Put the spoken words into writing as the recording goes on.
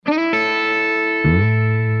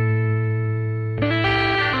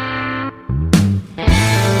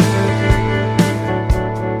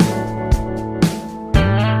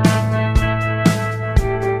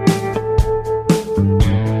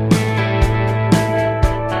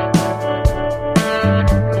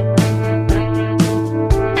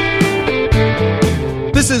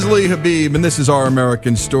Lee Habib, and this is Our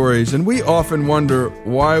American Stories. And we often wonder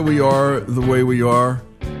why we are the way we are.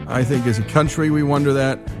 I think as a country we wonder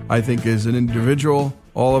that. I think as an individual,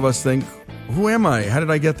 all of us think, who am I? How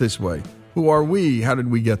did I get this way? Who are we? How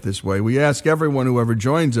did we get this way? We ask everyone who ever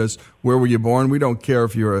joins us, where were you born? We don't care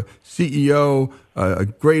if you're a CEO, a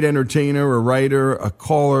great entertainer, a writer, a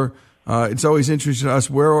caller. It's always interesting to us,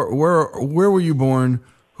 where were you born?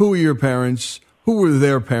 Who were your parents? Who were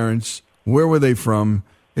their parents? Where were they from?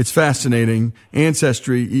 It's fascinating.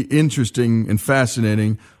 Ancestry, interesting and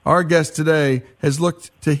fascinating. Our guest today has looked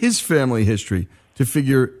to his family history to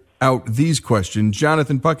figure out these questions.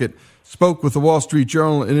 Jonathan Puckett spoke with the Wall Street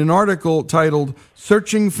Journal in an article titled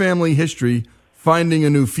Searching Family History, Finding a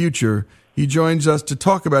New Future. He joins us to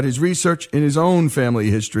talk about his research in his own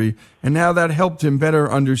family history and how that helped him better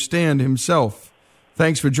understand himself.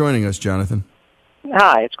 Thanks for joining us, Jonathan.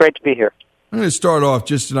 Hi, it's great to be here. I'm going to start off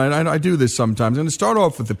just tonight. I do this sometimes. I'm going to start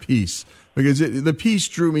off with the piece because the piece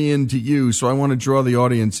drew me into you, so I want to draw the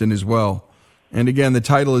audience in as well. And again, the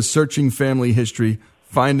title is Searching Family History,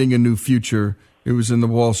 Finding a New Future. It was in the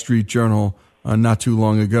Wall Street Journal not too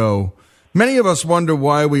long ago. Many of us wonder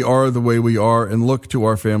why we are the way we are and look to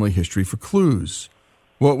our family history for clues.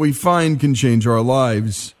 What we find can change our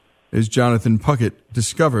lives, as Jonathan Puckett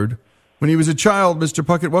discovered. When he was a child, Mr.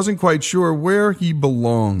 Puckett wasn't quite sure where he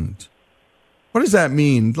belonged. What does that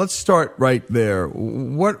mean? Let's start right there.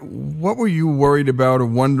 What were you worried about or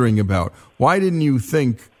wondering about? Why didn't you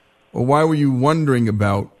think, or why were you wondering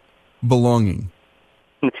about belonging?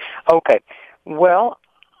 Okay. Well,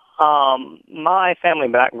 my family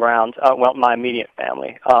background, my immediate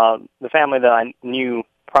family, the family that I knew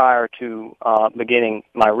prior to beginning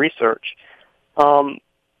my research, they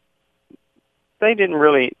didn't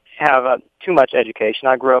really have too much education.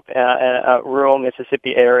 I grew up in a rural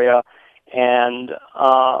Mississippi area, and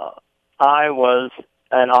I was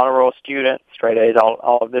an honor roll student, straight A's,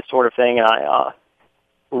 all of this sort of thing, and I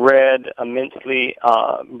read immensely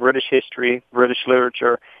British history, British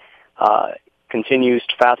literature, continues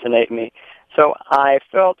to fascinate me. So I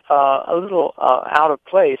felt a little out of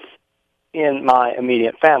place in my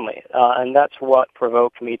immediate family, and that's what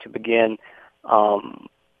provoked me to begin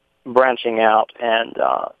branching out and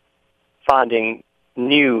finding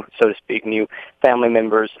new, so to speak, new family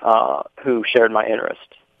members who shared my interests.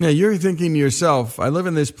 Yeah, you're thinking to yourself, I live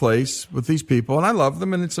in this place with these people, and I love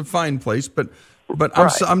them, and it's a fine place, but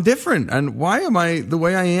right. I'm different, and why am I the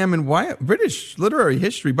way I am? And why British literary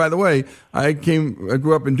history? By the way, I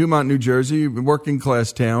grew up in Dumont, New Jersey, working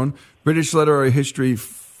class town. British literary history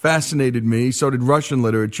fascinated me. So did Russian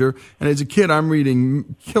literature. And as a kid, I'm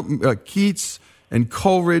reading Keats and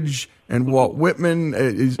Coleridge, and Walt Whitman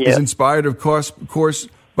is inspired, of course,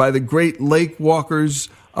 by the great lake walkers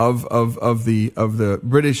of the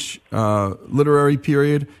British literary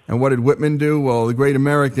period. And what did Whitman do? Well, the great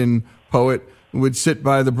American poet would sit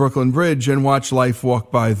by the Brooklyn Bridge and watch life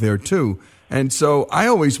walk by there too. And so I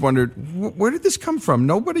always wondered, where did this come from?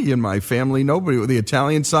 Nobody in my family, nobody. The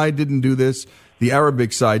Italian side didn't do this. The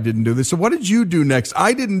Arabic side didn't do this. So what did you do next?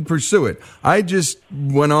 I didn't pursue it. I just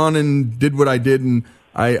went on and did what I did, and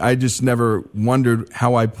I just never wondered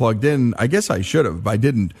how I plugged in. I guess I should have, but I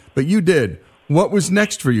didn't. But you did. What was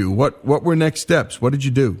next for you? What were next steps? What did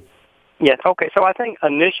you do? Yes, okay. So I think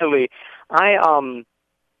initially I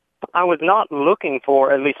was not looking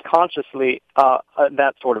for, at least consciously,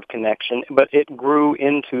 that sort of connection, but it grew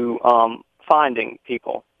into finding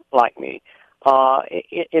people like me.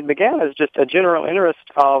 It began as just a general interest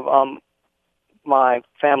of my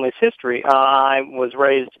family's history. I was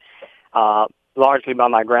raised largely by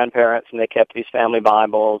my grandparents, and they kept these family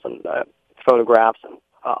Bibles and photographs and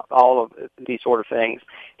all of these sort of things,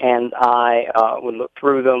 and I would look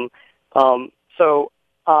through them. So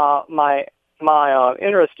my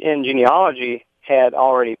interest in genealogy had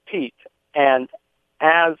already peaked, and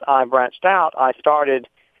as I branched out, I started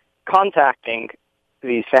contacting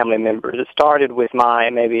these family members. It started with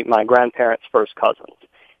maybe my grandparents' first cousins,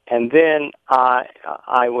 and then I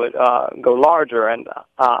would go larger, and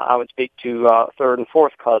I would speak to third and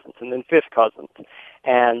fourth cousins, and then fifth cousins,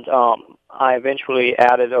 and I eventually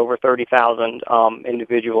added over 30,000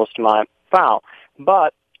 individuals to my file.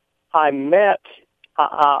 But I met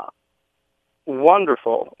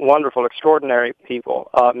wonderful, extraordinary people,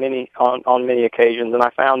 many on many occasions, and I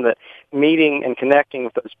found that meeting and connecting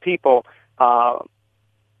with those people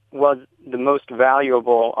was the most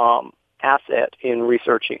valuable asset in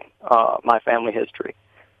researching my family history.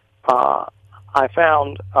 I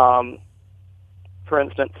found, for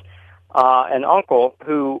instance, an uncle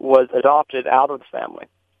who was adopted out of the family,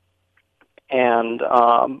 and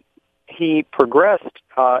he progressed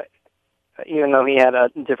even though he had a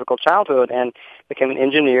difficult childhood, and became an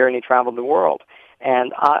engineer, and he traveled the world.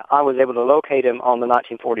 And I was able to locate him on the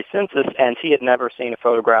 1940 census, and he had never seen a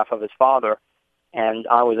photograph of his father, and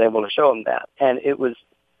I was able to show him that. And it was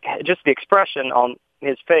just the expression on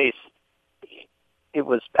his face, it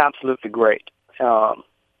was absolutely great.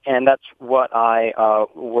 And that's what I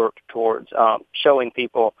worked towards, showing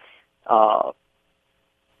people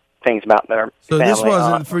things about their family. This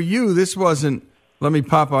wasn't, for you, this wasn't, let me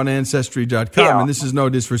pop on Ancestry.com, and this is no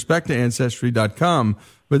disrespect to Ancestry.com,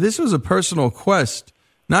 but this was a personal quest,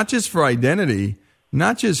 not just for identity,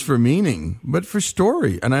 not just for meaning, but for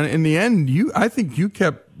story. And in the end, I think you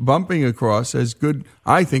kept bumping across, as good,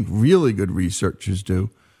 I think really good researchers do,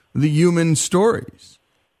 the human stories.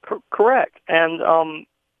 Correct. And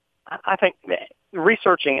I think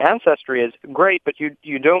researching ancestry is great, but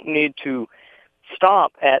you don't need to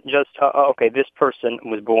stop at just, okay, this person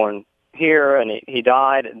was born here and he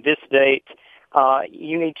died at this date.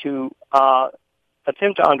 You need to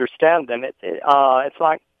attempt to understand them. It's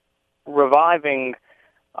like reviving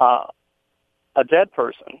a dead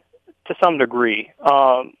person to some degree.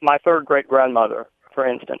 My third great-grandmother, for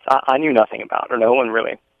instance, I knew nothing about her. No one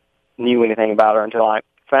really knew anything about her until I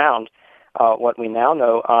found what we now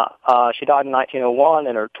know. She died in 1901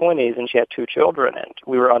 in her 20s, and she had 2 children, and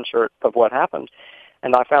we were unsure of what happened.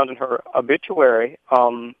 And I found in her obituary,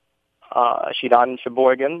 she died in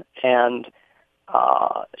Sheboygan, and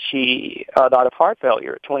she died of heart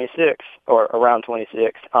failure at 26, or around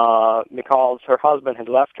 26, because her husband had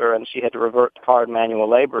left her, and she had to revert to hard manual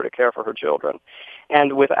labor to care for her children.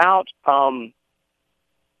 And without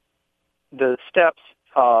the steps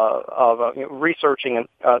of researching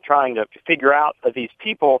and trying to figure out these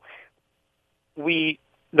people, we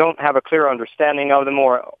don't have a clear understanding of them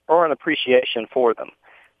or an appreciation for them.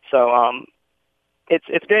 So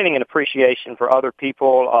it's gaining an appreciation for other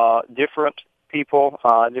people, different people,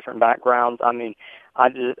 different backgrounds. I mean,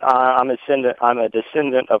 I'm a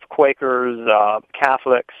descendant of Quakers,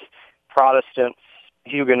 Catholics, Protestants,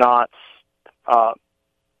 Huguenots,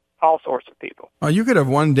 all sorts of people. You could have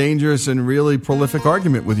one dangerous and really prolific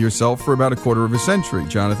argument with yourself for about a quarter of a century,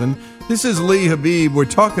 Jonathan. This is Lee Habib. We're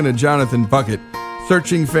talking to Jonathan Puckett,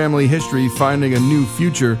 searching family history, finding a new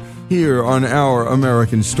future here on Our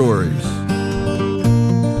American Stories.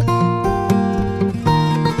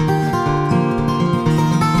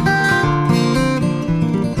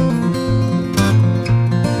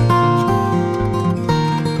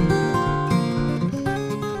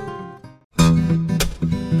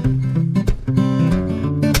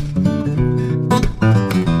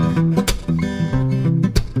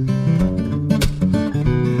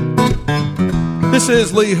 This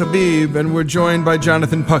is Lee Habib, and we're joined by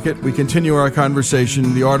Jonathan Puckett. We continue our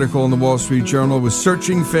conversation. The article in the Wall Street Journal was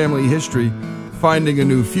Searching Family History, Finding a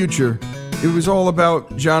New Future. It was all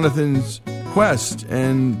about Jonathan's quest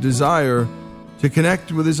and desire to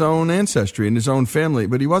connect with his own ancestry and his own family,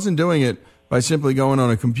 but he wasn't doing it by simply going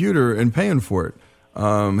on a computer and paying for it.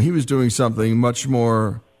 He was doing something much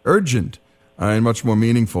more urgent and much more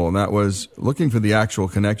meaningful, and that was looking for the actual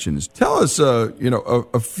connections. Tell us,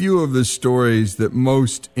 a few of the stories that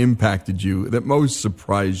most impacted you, that most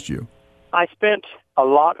surprised you. I spent a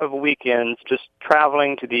lot of weekends just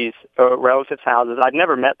traveling to these relatives' houses. I'd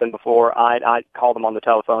never met them before. I'd call them on the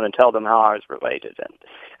telephone and tell them how I was related,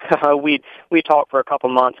 and we'd talk for a couple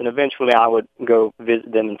months, and eventually I would go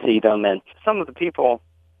visit them and see them. And some of the people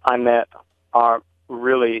I met are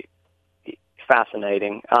really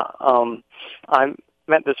fascinating. I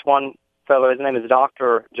met this one fellow. His name is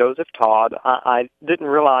Dr. Joseph Todd. I didn't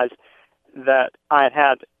realize that I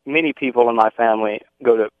had many people in my family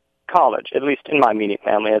go to college, at least in my immediate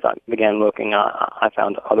family. As I began looking, I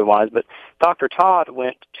found otherwise. But Dr. Todd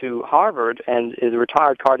went to Harvard and is a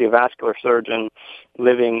retired cardiovascular surgeon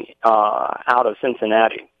living out of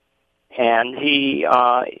Cincinnati. And he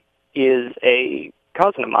is a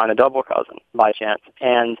cousin of mine, a double cousin by chance,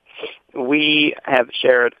 and we have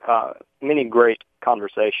shared many great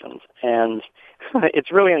conversations, and it's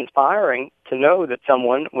really inspiring to know that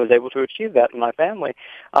someone was able to achieve that in my family,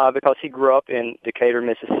 because he grew up in Decatur,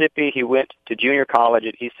 Mississippi. He went to junior college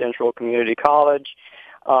at East Central Community College,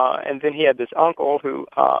 and then he had this uncle who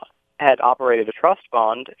had operated a trust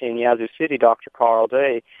fund in Yazoo City, Dr. Carl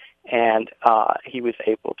Day, and he was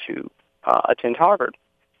able to attend Harvard.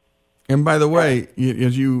 And by the way,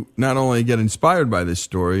 as you not only get inspired by this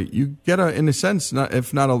story, you get, in a sense,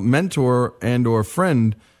 if not a mentor and or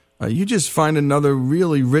friend, you just find another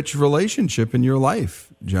really rich relationship in your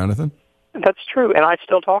life, Jonathan. That's true, and I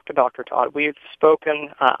still talk to Dr. Todd. We've spoken,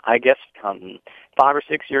 5 or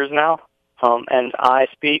 6 years now, and I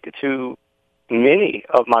speak to many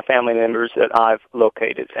of my family members that I've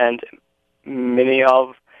located, and many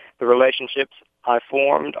of the relationships I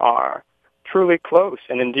formed are truly close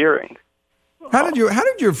and endearing. How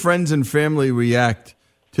did your friends and family react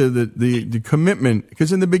to the commitment?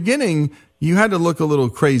 Because in the beginning, you had to look a little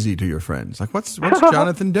crazy to your friends, like what's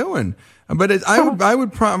Jonathan doing? But I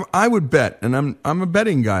would bet, and I'm a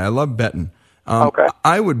betting guy. I love betting. Okay.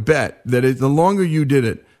 I would bet that the longer you did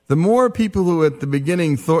it, the more people who at the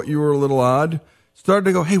beginning thought you were a little odd started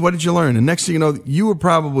to go, hey, what did you learn? And next thing you know, you were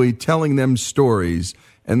probably telling them stories,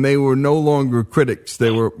 and they were no longer critics.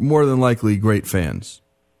 They were more than likely great fans.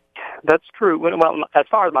 That's true. Well, as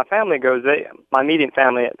far as my family goes, my immediate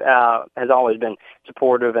family has always been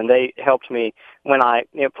supportive, and they helped me when I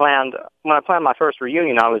planned my first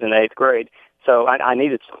reunion. I was in 8th grade, so I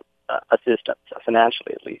needed some assistance,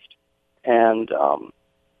 financially at least, and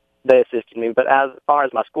they assisted me. But as far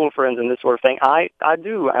as my school friends and this sort of thing, I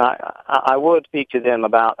would speak to them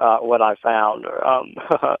about what I found,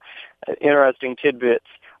 interesting tidbits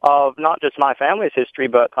of not just my family's history,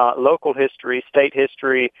 but local history, state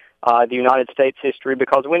history, the United States history,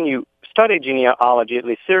 because when you study genealogy, at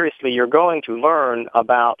least seriously, you're going to learn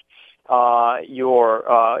about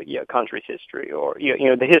your country's history, or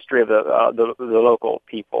the history of the local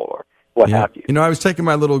people, or what have you. I was taking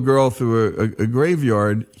my little girl through a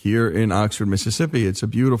graveyard here in Oxford, Mississippi. It's a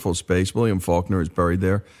beautiful space. William Faulkner is buried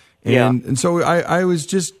there. And so I was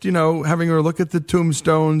just, having her look at the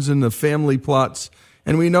tombstones and the family plots,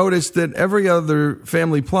 and we noticed that every other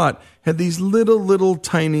family plot had these little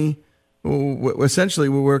tiny, essentially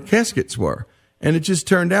where caskets were. And it just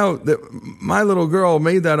turned out that my little girl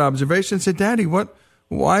made that observation and said, Daddy,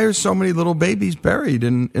 why are so many little babies buried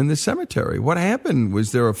in the cemetery? What happened?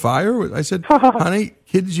 Was there a fire? I said, honey,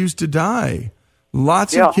 kids used to die.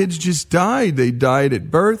 Lots of kids just died. They died at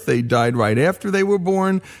birth. They died right after they were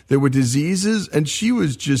born. There were diseases. And she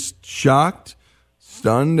was just shocked,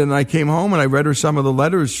 stunned. And I came home and I read her some of the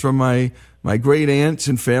letters from my great aunts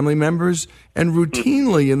and family members. And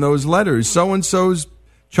routinely in those letters, so-and-so's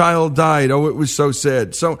child died. Oh, it was so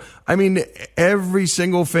sad. So, every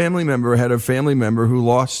single family member had a family member who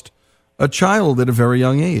lost a child at a very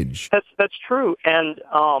young age. That's true. And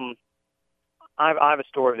I have a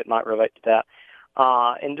story that might relate to that.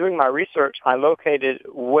 In doing my research, I located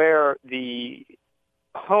where the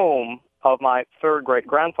home of my third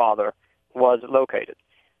great-grandfather was located.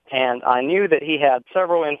 And I knew that he had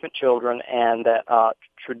several infant children, and that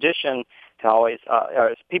tradition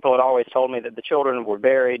people had always told me that the children were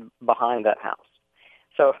buried behind that house.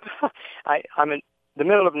 So I'm in the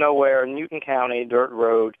middle of nowhere, Newton County, dirt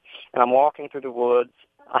road, and I'm walking through the woods.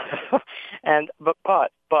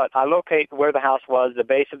 But I locate where the house was. The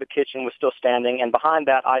base of the kitchen was still standing, and behind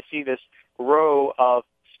that I see this row of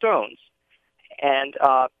stones, and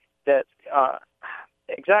that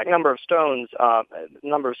exact number of stones,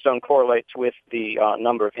 number of stone correlates with the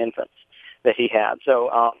number of infants that he had. So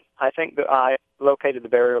I think that I located the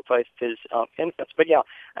burial place of his infants. But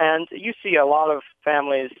and you see a lot of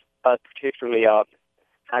families, particularly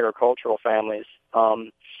agricultural families,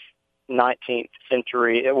 19th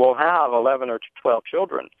century, it will have 11 or 12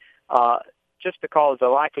 children, just because the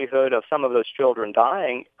likelihood of some of those children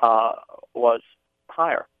dying was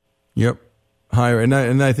higher. Yep, higher, and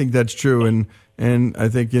I think that's true. And I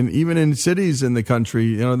think even in cities in the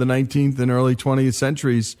country, the 19th and early 20th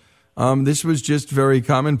centuries, this was just very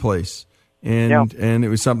commonplace, and it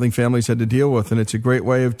was something families had to deal with, and it's a great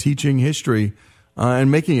way of teaching history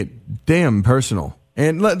and making it damn personal.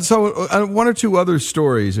 And so one or two other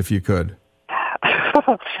stories, if you could.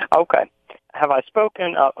 Okay. Have I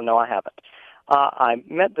spoken? No, I haven't. I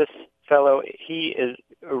met this fellow. He is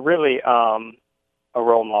really a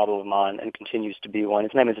role model of mine and continues to be one.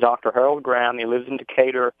 His name is Dr. Harold Graham. He lives in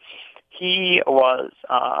Decatur. He went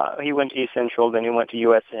to East Central, then he went to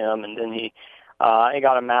USM, and then he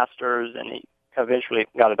got a master's, and he eventually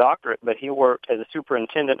got a doctorate. But he worked as a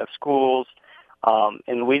superintendent of schools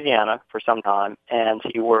in Louisiana for some time, and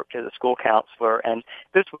he worked as a school counselor. And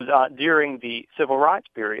this was during the civil rights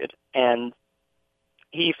period, and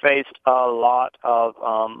he faced a lot of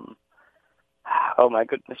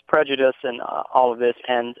prejudice and all of this.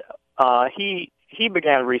 And he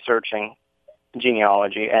began researching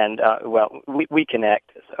genealogy, and we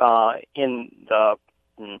connect in the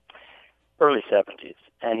early 70s,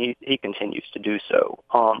 and he continues to do so.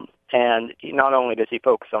 And not only does he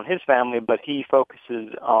focus on his family, but he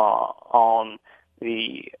focuses on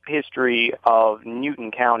the history of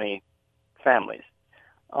Newton County families.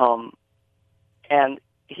 And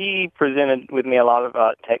he presented with me a lot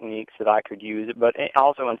of techniques that I could use, but it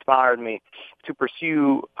also inspired me to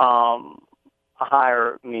pursue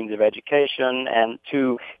higher means of education and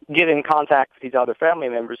to get in contact with these other family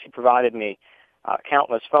members. He provided me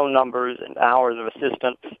countless phone numbers and hours of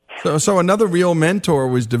assistance. So another real mentor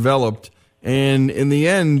was developed, and in the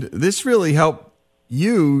end, this really helped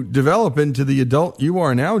you develop into the adult you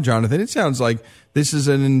are now, Jonathan. It sounds like this is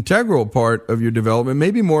an integral part of your development,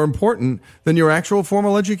 maybe more important than your actual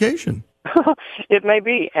formal education. It may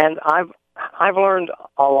be, and I've learned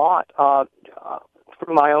a lot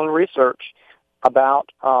through my own research about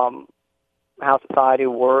how society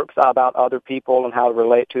works, about other people and how to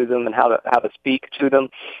relate to them and how to speak to them.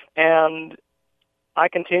 And I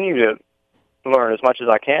continue to learn as much as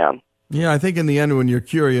I can. Yeah, I think in the end, when you're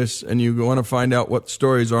curious and you want to find out what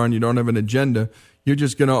stories are and you don't have an agenda, you're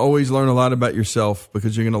just going to always learn a lot about yourself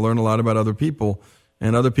because you're going to learn a lot about other people.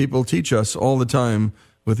 And other people teach us all the time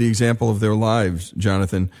with the example of their lives,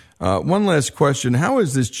 Jonathan. One last question. How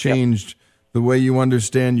has this changed the way you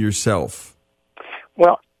understand yourself?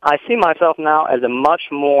 Well, I see myself now as a much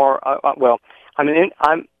more,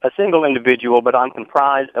 I'm a single individual, but I'm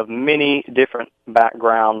comprised of many different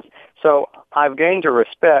backgrounds. So I've gained a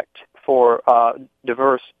respect for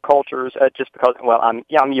diverse cultures just because,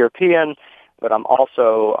 I'm European, but I'm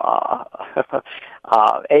also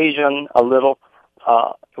Asian a little,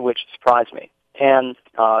 which surprised me, and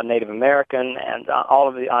Native American, and all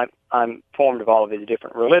of I'm formed of all of these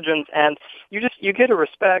different religions, and you get a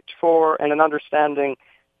respect for and an understanding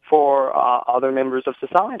for other members of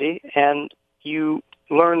society, and you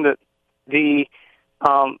learn that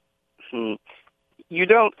you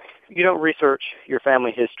don't research your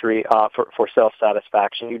family history for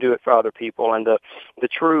self-satisfaction. You do it for other people, and the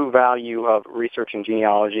true value of researching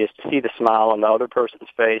genealogy is to see the smile on the other person's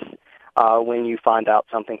face when you find out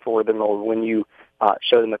something for them, or when you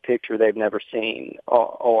show them a picture they've never seen,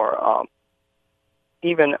 or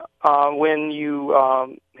even when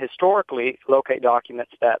you historically locate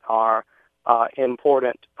documents that are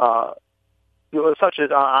important, such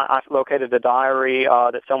as I located a diary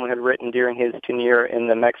that someone had written during his tenure in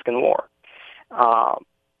the Mexican War.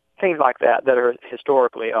 Things like that are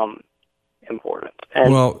historically important.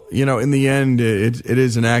 And in the end, it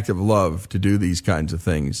is an act of love to do these kinds of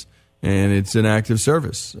things, and it's an act of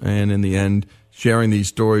service. And in the end, sharing these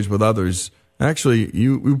stories with others, actually,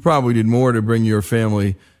 you probably did more to bring your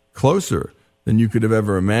family closer than you could have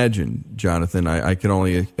ever imagined, Jonathan. I can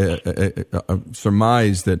only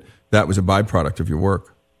surmise that was a byproduct of your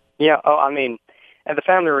work. Yeah, at the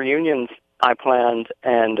family reunions I planned,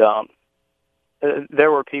 and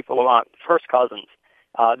there were people, first cousins,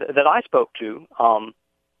 that I spoke to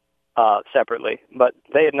separately, but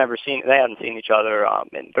they hadn't seen each other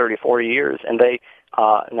in 30, 40 years, and they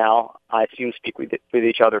now, I assume, speak with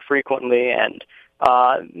each other frequently, and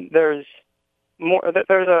there's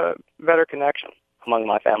a better connection among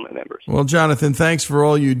my family members. Well, Jonathan, thanks for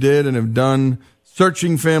all you did and have done.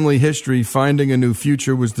 Searching Family History, Finding a New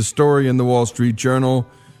Future was the story in the Wall Street Journal.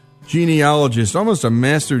 Genealogist, almost a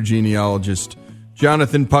master genealogist,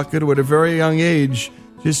 Jonathan Puckett, who at a very young age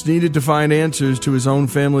just needed to find answers to his own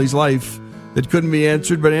family's life that couldn't be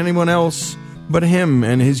answered by anyone else but him,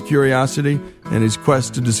 and his curiosity and his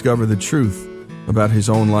quest to discover the truth about his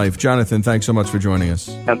own life. Jonathan, thanks so much for joining us.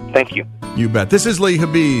 Thank you. You bet. This is Lee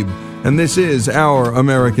Habib, and this is Our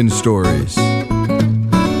American Stories.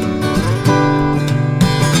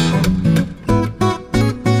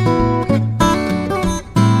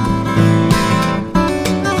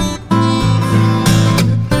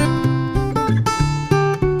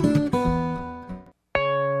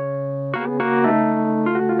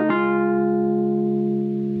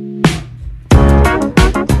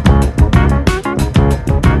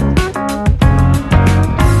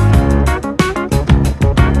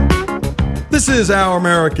 This is Our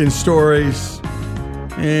American Stories,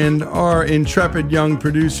 and our intrepid young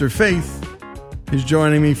producer, Faith, is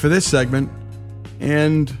joining me for this segment.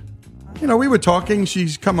 And, we were talking.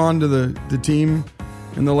 She's come on to the team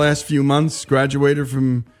in the last few months, graduated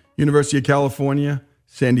from University of California,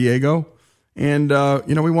 San Diego. And,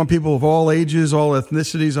 we want people of all ages, all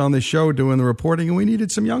ethnicities on this show doing the reporting, and we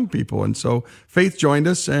needed some young people. And so Faith joined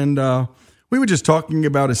us, and we were just talking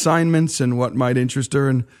about assignments and what might interest her.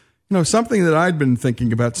 And something that I'd been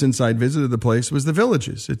thinking about since I'd visited the place was the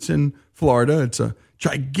Villages. It's in Florida. It's a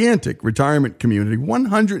gigantic retirement community,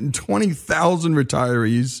 120,000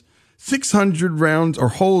 retirees, 600 rounds or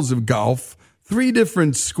holes of golf, 3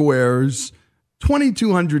 different squares,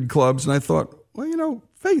 2,200 clubs. And I thought,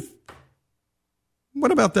 Faith,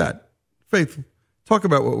 what about that? Faith, talk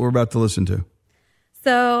about what we're about to listen to.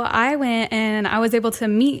 So I went and I was able to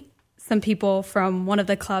meet some people from one of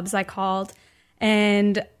the clubs I called,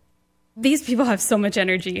 and these people have so much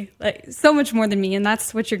energy, like so much more than me. And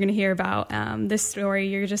that's what you're going to hear about this story.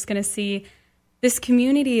 You're just going to see this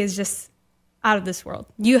community is just out of this world.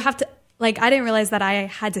 You have to, like, I didn't realize that I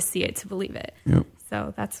had to see it to believe it. Yep.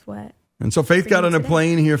 So that's what. And so Faith got on a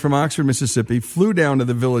plane here from Oxford, Mississippi, flew down to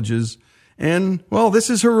the Villages, and, well,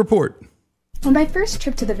 this is her report. On my first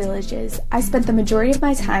trip to the Villages, I spent the majority of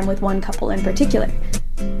my time with one couple in particular,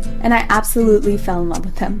 and I absolutely fell in love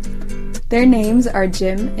with them. Their names are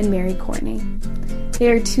Jim and Mary Courtney.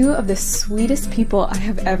 They are two of the sweetest people I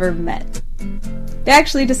have ever met. They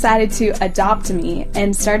actually decided to adopt me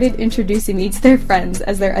and started introducing me to their friends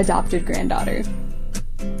as their adopted granddaughter.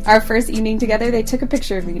 Our first evening together, they took a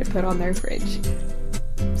picture of me to put on their fridge.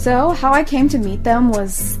 So, how I came to meet them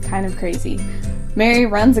was kind of crazy. Mary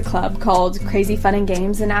runs a club called Crazy Fun and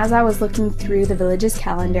Games, and as I was looking through the Village's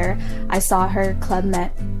calendar, I saw her club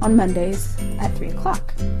met on Mondays at 3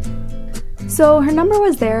 o'clock. So her number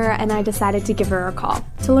was there, and I decided to give her a call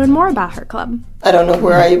to learn more about her club. I don't know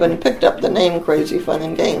where I even picked up the name Crazy Fun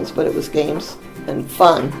and Games, but it was games and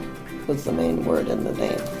fun was the main word in the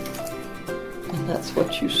name. And that's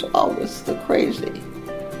what you saw was the crazy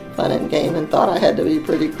fun and game, and thought I had to be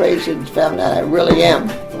pretty crazy and found out I really am.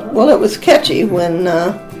 Well, it was catchy when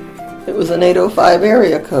it was an 805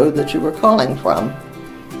 area code that you were calling from.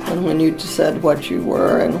 And when you said what you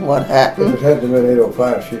were and what happened. If it hadn't been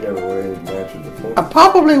 805, she never would have even answered the phone. I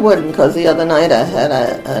probably wouldn't, because the other night I had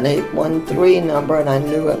an 813 number and I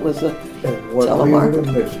knew it was a and what telemarketer. We would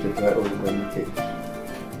have missed if that would have been the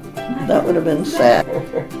case. That would have been sad.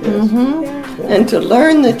 Mm-hmm. And to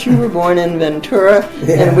learn that you were born in Ventura,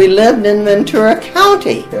 and we lived in Ventura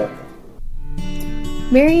County. Yeah.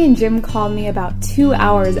 Mary and Jim called me about 2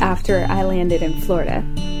 hours after I landed in Florida.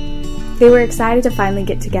 They were excited to finally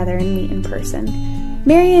get together and meet in person.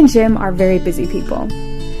 Mary and Jim are very busy people.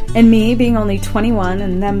 And me, being only 21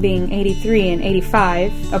 and them being 83 and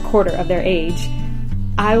 85, a quarter of their age,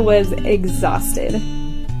 I was exhausted.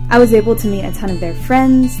 I was able to meet a ton of their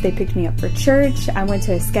friends. They picked me up for church. I went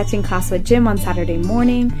to a sketching class with Jim on Saturday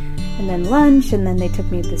morning, and then lunch, and then they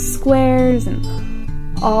took me to the squares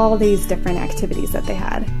and all these different activities that they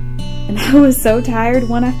had. And I was so tired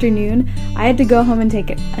one afternoon, I had to go home and take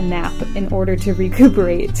a nap in order to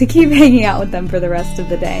recuperate, to keep hanging out with them for the rest of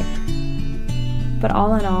the day. But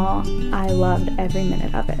all in all, I loved every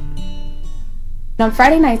minute of it. And on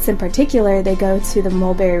Friday nights in particular, they go to the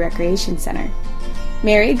Mulberry Recreation Center.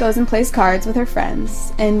 Mary goes and plays cards with her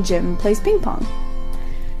friends, and Jim plays ping pong.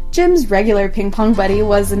 Jim's regular ping pong buddy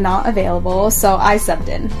was not available, so I subbed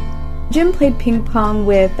in. Jim played ping pong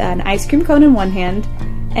with an ice cream cone in one hand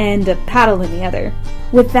and a paddle in the other.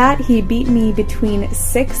 With that, he beat me between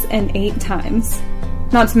 6 and 8 times.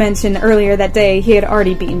 Not to mention, earlier that day, he had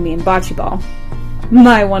already beaten me in bocce ball.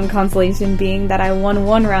 My one consolation being that I won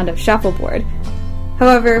one round of shuffleboard.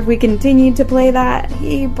 However, if we continued to play that,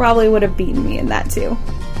 he probably would have beaten me in that too.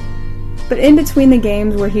 But in between the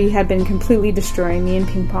games where he had been completely destroying me in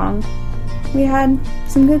ping pong, we had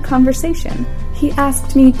some good conversation. He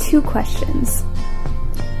asked me 2 questions.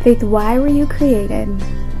 Faith, why were you created?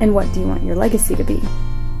 And what do you want your legacy to be?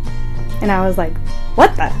 And I was like,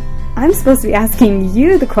 what the? I'm supposed to be asking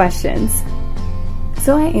you the questions.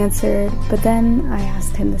 So I answered, but then I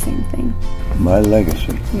asked him the same thing. My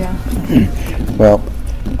legacy. Yeah. Well,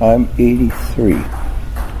 I'm 83,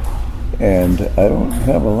 and I don't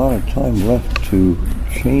have a lot of time left to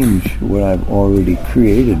change what I've already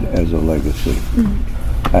created as a legacy.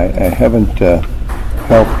 Mm-hmm. I haven't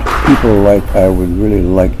helped people like I would really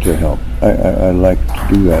like to help. I like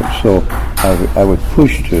to do that, so I would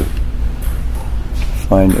push to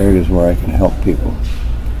find areas where I can help people.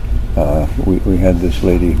 We had this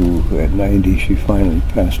lady who, at 90, she finally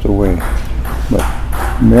passed away.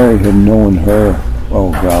 But Mary had known her,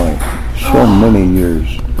 oh golly, so many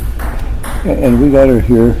years. And we got her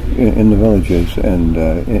here in the Villages and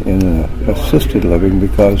in an assisted living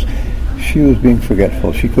because she was being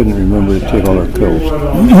forgetful. She couldn't remember to take all her pills.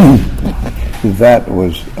 That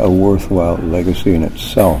was a worthwhile legacy in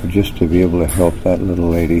itself, just to be able to help that little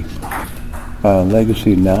lady.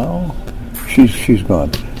 Legacy now, she's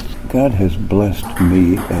gone. God has blessed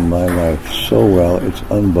me and my life so well, it's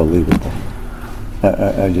unbelievable.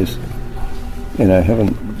 I just, and I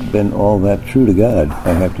haven't been all that true to God.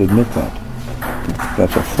 I have to admit that.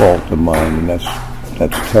 That's a fault of mine, and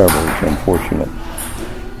that's terrible. It's unfortunate.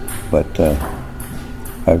 But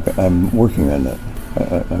I'm working on that.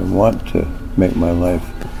 I want to make my life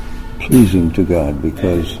pleasing to God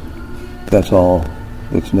because that's all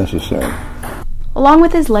that's necessary. Along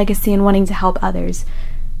with his legacy and wanting to help others,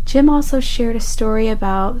 Jim also shared a story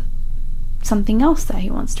about something else that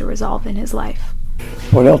he wants to resolve in his life.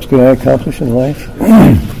 What else can I accomplish in life?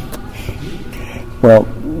 Well,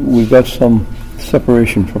 we got some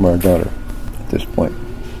separation from our daughter at this point.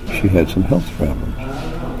 She had some health problems,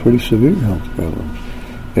 pretty severe health problems.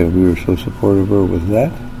 And we were so supportive of her with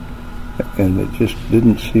that, and it just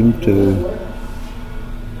didn't seem to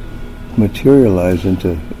materialize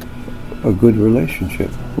into a good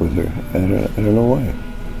relationship with her. I don't know why.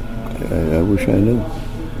 I wish I knew.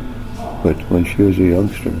 But when she was a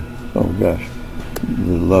youngster, oh gosh,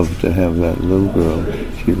 the love to have that little girl.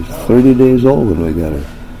 She was 30 days old when we got her.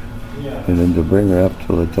 And then to bring her up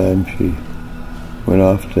till the time she went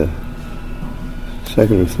off to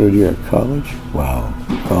second or third year of college, wow,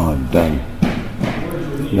 gone, done.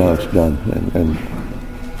 Now it's done, and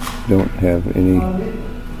don't have any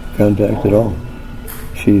contact at all.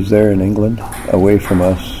 She's there in England, away from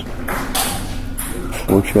us.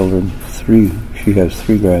 4 children, she has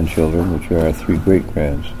 3 grandchildren, which are our 3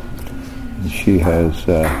 great-grands. And she has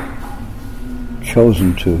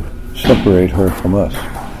chosen to separate her from us.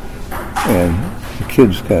 And the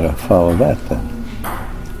kids kind of follow that then.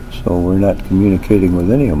 So we're not communicating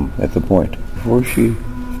with any of them at the point. Before she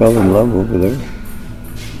fell in love over there,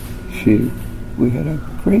 we had a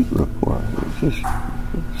great rapport. It was just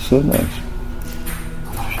so nice.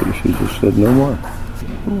 She just said no more.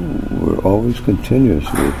 We're always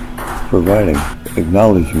continuously providing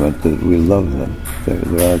acknowledgement that we love them.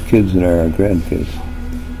 They're our kids and our grandkids,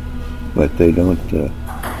 but they don't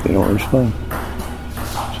respond.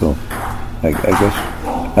 So I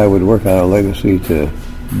guess I would work on a legacy to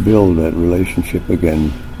build that relationship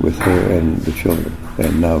again with her and the children,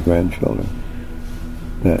 and now grandchildren.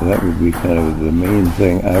 That would be kind of the main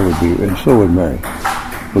thing I would be, and so would Mary.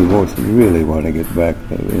 We both really want to get back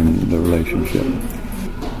in the relationship.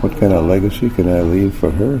 What kind of legacy can I leave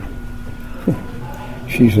for her?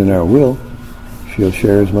 She's in our will. She'll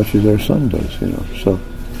share as much as our son does, So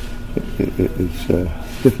it's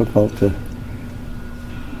difficult to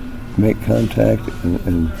make contact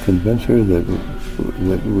and convince her that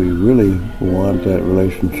we really want that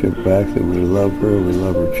relationship back, that we love her, we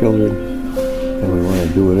love her children, and we want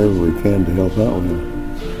to do whatever we can to help out with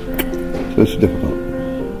her. So it's difficult.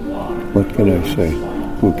 What can I say?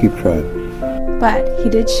 We'll keep trying. But he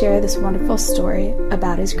did share this wonderful story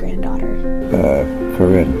about his granddaughter.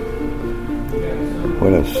 Corinne.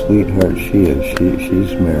 What a sweetheart she is.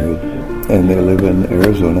 She's married, and they live in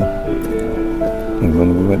Arizona. And when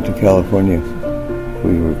we went to California,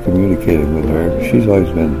 we were communicating with her. She's always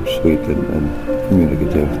been sweet and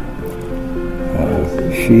communicative.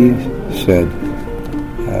 She said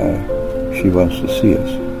she wants to see us.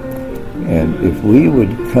 And if we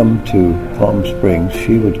would come to Palm Springs,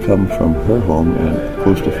 she would come from her home and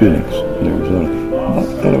close to Phoenix in Arizona,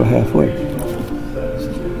 about kind of halfway.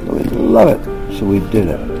 We love it. So we did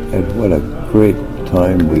it. And what a great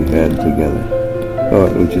time we had together. Oh,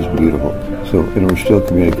 it was just beautiful. So, and we're still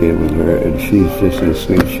communicating with her, and she's just as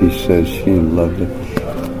sweet. She says she loved it.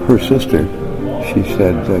 Her sister, she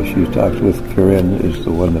said she talked with Corinne, is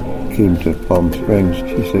the one that came to Palm Springs.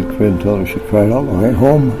 She said Corinne told her she cried all the way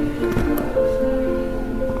home.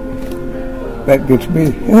 That gets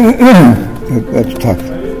me. That's tough.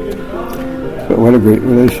 But what a great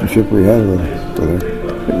relationship we had with her.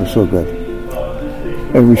 It was so good.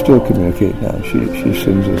 And we still communicate now. She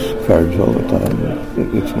sends us cards all the time.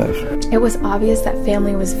 It's nice. It was obvious that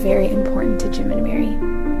family was very important to Jim and Mary.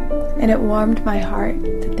 And it warmed my heart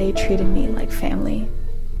that they treated me like family.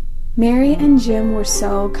 Mary and Jim were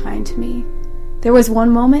so kind to me. There was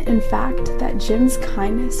one moment, in fact, that Jim's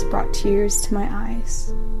kindness brought tears to my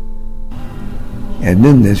eyes. And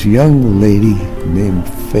then this young lady named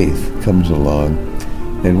Faith comes along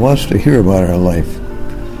and wants to hear about our life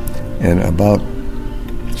and about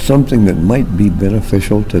something that might be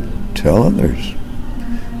beneficial to tell others.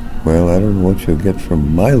 Well, I don't know what you'll get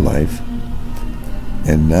from my life.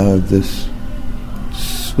 And now this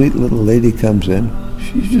sweet little lady comes in.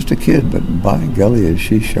 She's just a kid, but by golly is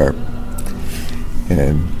she sharp.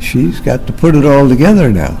 And she's got to put it all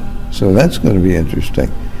together now. So that's going to be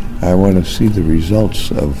interesting. I want to see the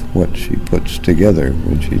results of what she puts together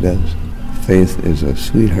when she does. Faith is a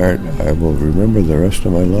sweetheart I will remember the rest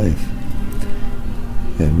of my life.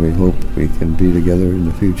 And we hope we can be together in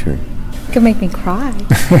the future. You can make me cry.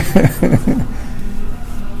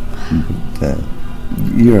 But,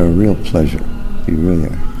 you're a real pleasure. You really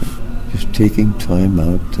are. Just taking time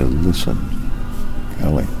out to listen.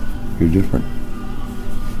 Golly, you're different.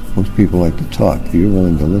 Most people like to talk. You're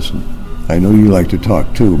willing to listen. I know you like to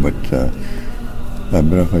talk too, but I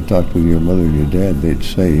bet if I talked with your mother and your dad, they'd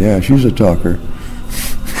say, yeah, she's a talker.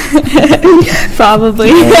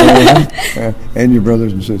 Probably. And your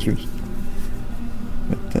brothers and sisters.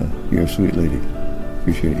 You're a sweet lady.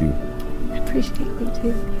 Appreciate you. I appreciate you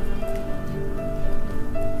too.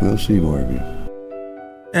 We'll see more of you.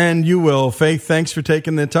 And you will. Faith, thanks for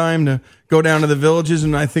taking the time to go down to the villages,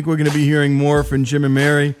 and I think we're going to be hearing more from Jim and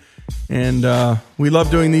Mary. And we love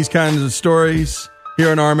doing these kinds of stories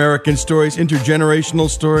here in Our American Stories. Intergenerational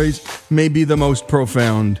stories may be the most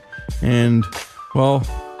profound. And, well,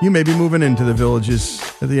 you may be moving into the villages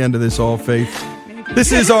at the end of this all, Faith.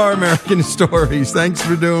 This is Our American Stories. Thanks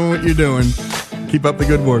for doing what you're doing. Keep up the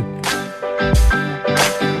good work.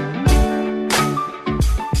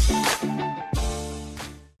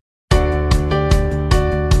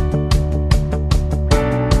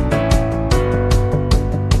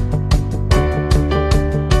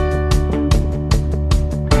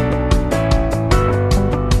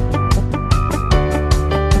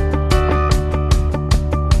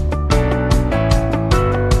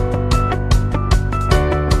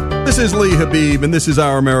 This is Lee Habib, and this is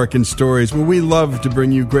Our American Stories, where we love to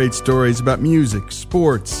bring you great stories about music,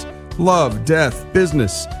 sports, love, death,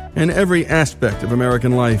 business, and every aspect of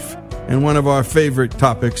American life. And one of our favorite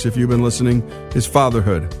topics, if you've been listening, is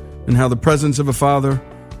fatherhood, and how the presence of a father,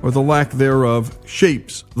 or the lack thereof,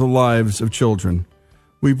 shapes the lives of children.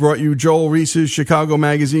 We brought you Joel Reese's Chicago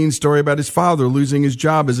Magazine story about his father losing his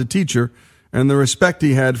job as a teacher, and the respect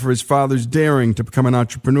he had for his father's daring to become an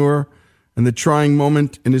entrepreneur, and the trying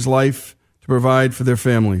moment in his life to provide for their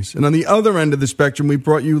families. And on the other end of the spectrum, we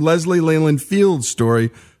brought you Leslie Leyland Field's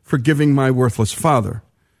story, Forgiving My Worthless Father.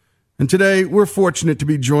 And today, we're fortunate to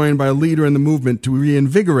be joined by a leader in the movement to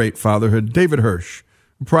reinvigorate fatherhood, David Hirsch,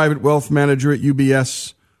 a private wealth manager at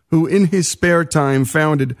UBS, who in his spare time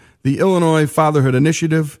founded the Illinois Fatherhood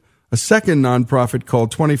Initiative, a second nonprofit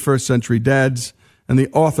called 21st Century Dads, and the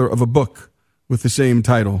author of a book with the same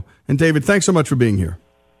title. And David, thanks so much for being here.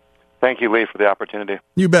 Thank you, Lee, for the opportunity.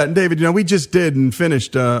 You bet. And David, we just did and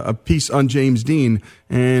finished a piece on James Dean.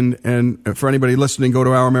 And for anybody listening, go to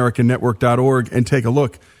ouramericannetwork.org and take a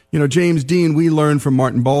look. James Dean, we learned from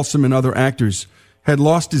Martin Balsam and other actors, had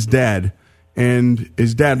lost his dad. And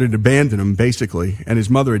his dad had abandoned him, basically. And his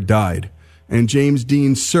mother had died. And James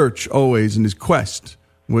Dean's search always and his quest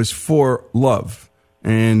was for love.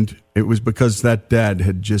 And it was because that dad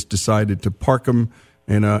had just decided to park him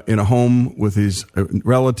in a home with his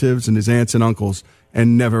relatives and his aunts and uncles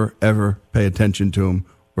and never, ever pay attention to him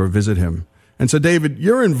or visit him. And so, David,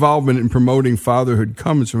 your involvement in promoting fatherhood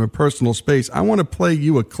comes from a personal space. I want to play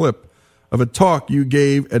you a clip of a talk you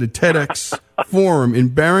gave at a TEDx forum in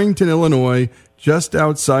Barrington, Illinois, just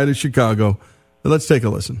outside of Chicago. Let's take a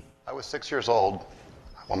listen. I was 6 years old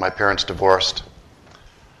when my parents divorced.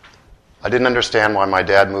 I didn't understand why my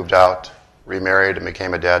dad moved out, remarried, and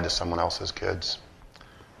became a dad to someone else's kids.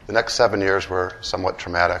 The next 7 years were somewhat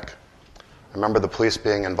traumatic. I remember the police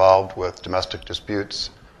being involved with domestic disputes,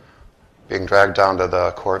 being dragged down to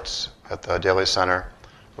the courts at the Daly Center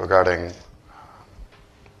regarding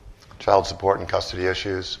child support and custody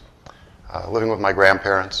issues, living with my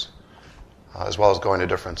grandparents, as well as going to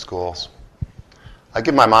different schools. I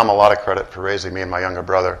give my mom a lot of credit for raising me and my younger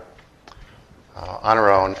brother on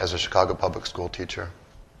her own as a Chicago public school teacher.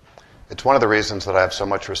 It's one of the reasons that I have so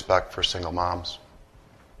much respect for single moms.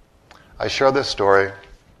 I share this story,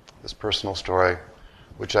 this personal story,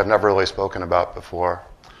 which I've never really spoken about before,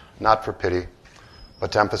 not for pity,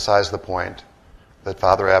 but to emphasize the point that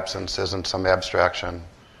father absence isn't some abstraction.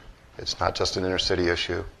 It's not just an inner city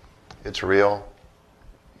issue. It's real,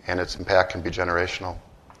 and its impact can be generational.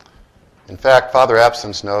 In fact, father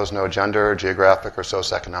absence knows no gender, geographic, or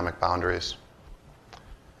socioeconomic boundaries.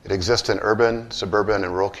 It exists in urban, suburban,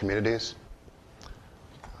 and rural communities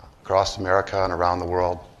across America and around the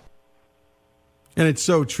world. And it's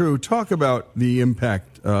so true. Talk about the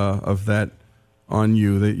impact of that on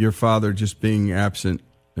you, that your father just being absent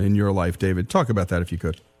in your life, David. Talk about that if you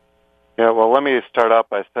could. Yeah, well, let me start out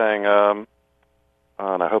by saying, and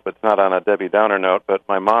I hope it's not on a Debbie Downer note, but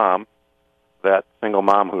my mom, that single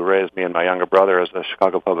mom who raised me and my younger brother as a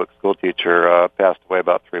Chicago public school teacher, passed away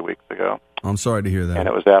about 3 weeks ago. I'm sorry to hear that. And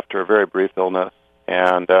it was after a very brief illness,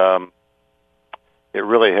 and it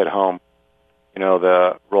really hit home.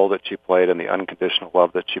 The role that she played and the unconditional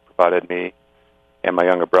love that she provided me and my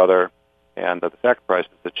younger brother, and the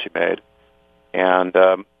sacrifices that she made. And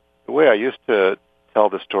the way I used to tell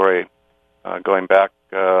the story, going back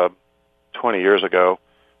 20 years ago,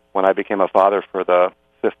 when I became a father for the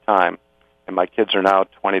fifth time, and my kids are now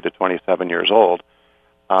 20 to 27 years old,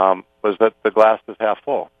 was that the glass is half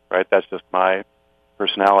full, right? That's just my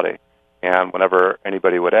personality. And whenever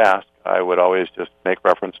anybody would ask, I would always just make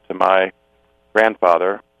reference to my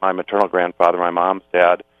grandfather, my maternal grandfather, my mom's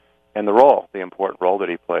dad, and the important role that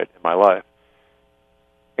he played in my life.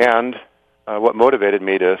 And what motivated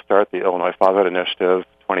me to start the Illinois Fatherhood Initiative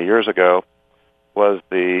 20 years ago was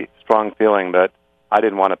the strong feeling that I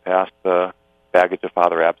didn't want to pass the baggage of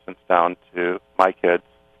father absence down to my kids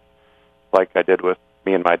like I did with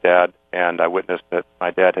me and my dad, and I witnessed that my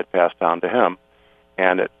dad had passed down to him.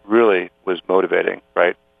 And it really was motivating,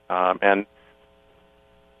 right? And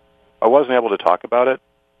I wasn't able to talk about it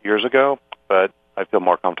years ago, but I feel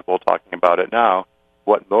more comfortable talking about it now.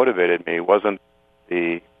 What motivated me wasn't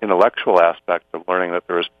the intellectual aspect of learning that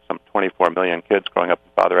there was some 24 million kids growing up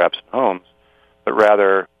in father-absent homes, but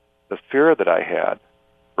rather the fear that I had,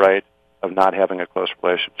 right, of not having a close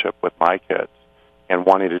relationship with my kids and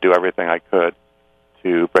wanting to do everything I could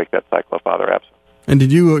to break that cycle of father absence. And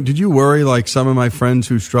did you worry like some of my friends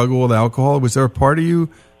who struggle with alcohol? Was there a part of you,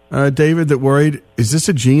 David, that worried, is this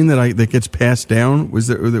a gene that gets passed down? Was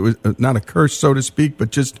there was not a curse, so to speak,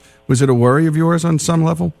 but just was it a worry of yours on some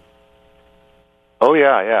level? Oh,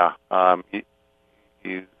 yeah.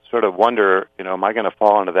 You sort of wonder, am I going to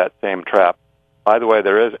fall into that same trap? By the way,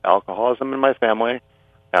 there is alcoholism in my family.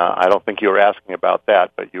 I don't think you were asking about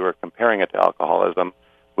that, but you were comparing it to alcoholism,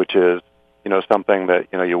 which is, something that,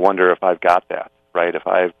 you wonder if I've got that, right?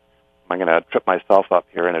 Am I going to trip myself up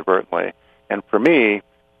here inadvertently? And for me,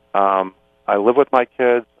 I live with my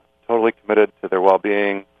kids, totally committed to their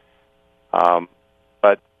well-being,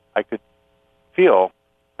 but I could feel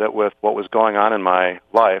that with what was going on in my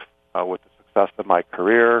life, with the success of my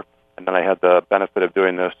career, and then I had the benefit of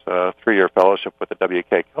doing this 3-year fellowship with the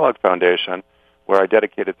W.K. Kellogg Foundation, where I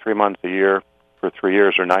dedicated 3 months a year for 3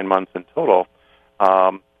 years or 9 months in total,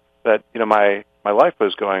 that, my life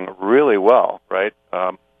was going really well, right?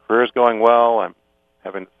 Career's going well. I'm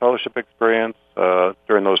having the fellowship experience.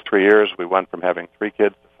 During those 3 years, we went from having 3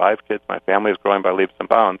 kids to 5 kids. My family is growing by leaps and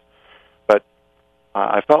bounds. But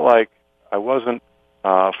I felt like I wasn't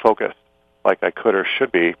focused like I could or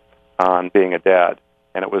should be on being a dad.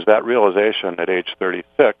 And it was that realization at age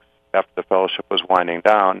 36, after the fellowship was winding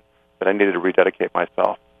down, that I needed to rededicate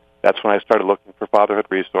myself. That's when I started looking for fatherhood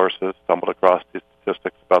resources, stumbled across these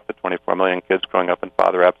statistics about the 24 million kids growing up in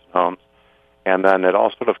father-absent homes, and then it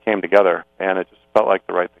all sort of came together, and it just felt like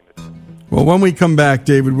the right thing to do. Well, when we come back,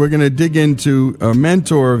 David, we're going to dig into a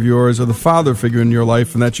mentor of yours, or the father figure in your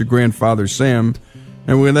life, and that's your grandfather, Sam,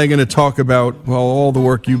 and we're then going to talk about, all the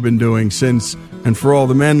work you've been doing since, and for all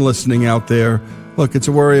the men listening out there, look, it's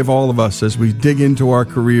a worry of all of us as we dig into our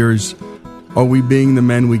careers. Are we being the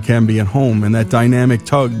men we can be at home? And that dynamic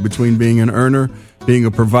tug between being an earner, being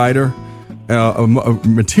a provider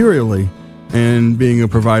materially, and being a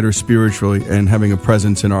provider spiritually, and having a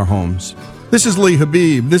presence in our homes. This is Lee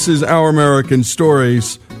Habib. This is Our American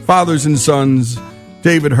Stories, Fathers and Sons,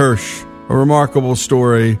 David Hirsch, a remarkable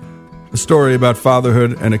story, a story about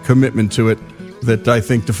fatherhood and a commitment to it that I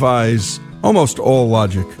think defies almost all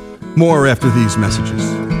logic. More after these messages.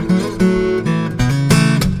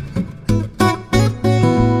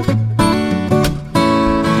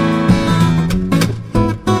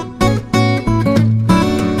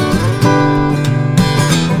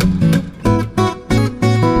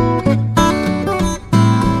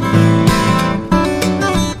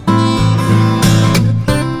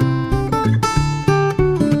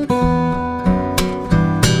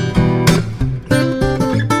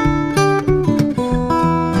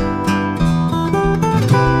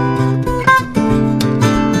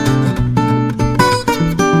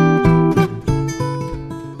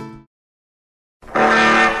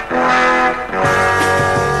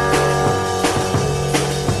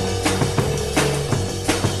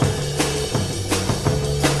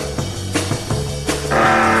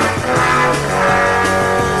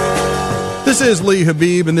 This is Lee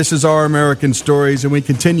Habib, and this is Our American Stories, and we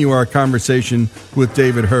continue our conversation with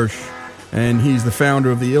David Hirsch, and he's the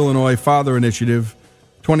founder of the Illinois Father Initiative,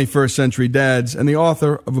 21st Century Dads, and the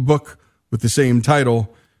author of a book with the same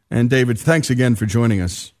title. And David, thanks again for joining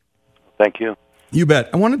us. Thank you. You bet.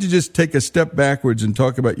 I wanted to just take a step backwards and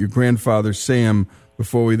talk about your grandfather, Sam,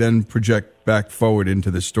 before we then project back forward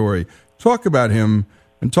into the story. Talk about him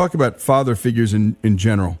and talk about father figures in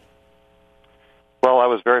general. Well, I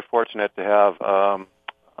was very fortunate to have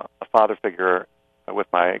a father figure with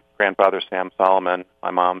my grandfather, Sam Solomon,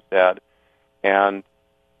 my mom's dad. And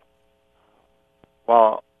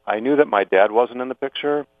while I knew that my dad wasn't in the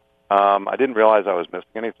picture, I didn't realize I was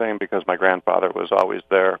missing anything because my grandfather was always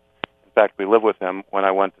there. In fact, we lived with him when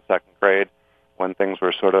I went to second grade, when things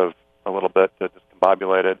were sort of a little bit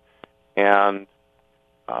discombobulated. And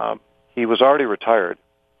he was already retired.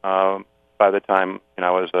 By the time I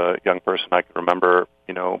was a young person, I could remember,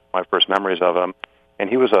 my first memories of him. And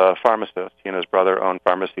he was a pharmacist. He and his brother owned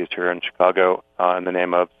pharmacies here in Chicago in the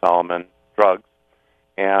name of Solomon Drugs.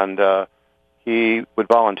 And he would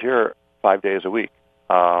volunteer 5 days a week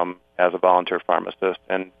as a volunteer pharmacist,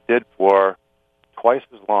 and did for twice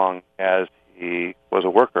as long as he was a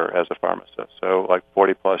worker as a pharmacist, so like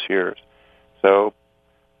 40-plus years. So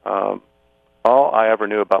all I ever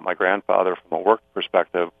knew about my grandfather from a work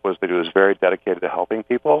perspective was that he was very dedicated to helping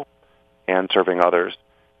people and serving others.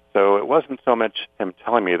 So it wasn't so much him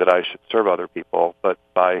telling me that I should serve other people, but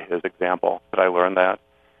by his example that I learned that.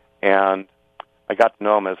 And I got to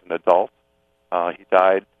know him as an adult. He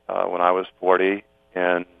died when I was 40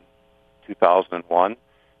 in 2001,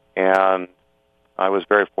 and I was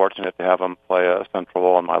very fortunate to have him play a central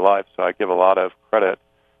role in my life. So I give a lot of credit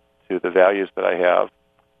to the values that I have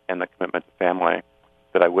and the commitment to family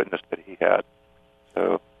that I witnessed that he had.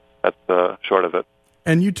 So that's the short of it.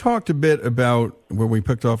 And you talked a bit about, when we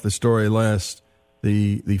picked off the story last,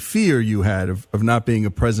 the fear you had of not being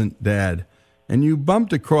a present dad. And you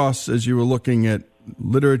bumped across, as you were looking at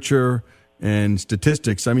literature and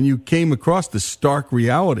statistics, I mean, you came across the stark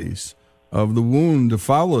realities of the wound of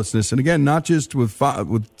fatherlessness. And again, not just with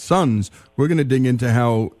sons. We're going to dig into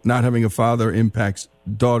how not having a father impacts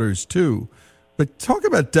daughters too. But talk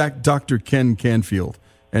about Dr. Ken Canfield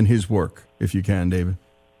and his work, if you can, David.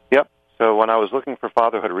 Yep. So when I was looking for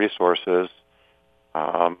fatherhood resources,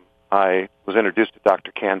 I was introduced to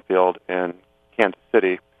Dr. Canfield in Kansas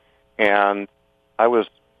City, and I was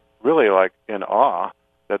really like in awe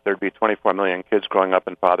that there'd be 24 million kids growing up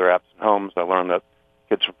in father-absent homes. I learned that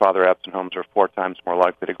kids from father-absent homes are 4 times more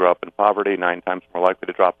likely to grow up in poverty, 9 times more likely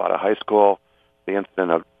to drop out of high school. The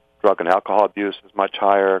incidence of drug and alcohol abuse is much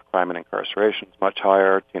higher. Crime and incarceration is much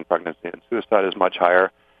higher. Teen pregnancy and suicide is much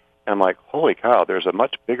higher. And I'm like, holy cow, there's a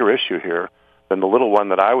much bigger issue here than the little one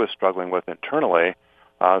that I was struggling with internally.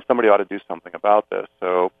 Somebody ought to do something about this.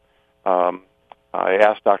 So I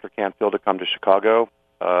asked Dr. Canfield to come to Chicago,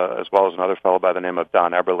 as well as another fellow by the name of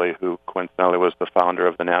Don Eberly, who coincidentally was the founder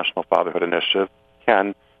of the National Fatherhood Initiative.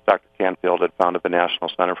 Dr. Canfield had founded the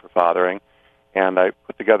National Center for Fathering, and I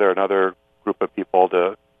put together another group of people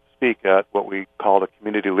to speak at what we called a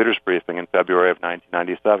community leaders briefing in February of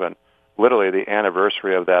 1997. Literally, the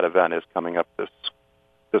anniversary of that event is coming up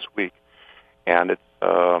this week, and it's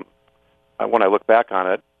when I look back on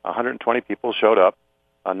it, 120 people showed up,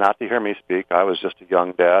 not to hear me speak. I was just a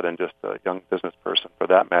young dad and just a young business person, for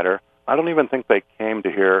that matter. I don't even think they came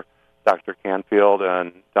to hear Dr. Canfield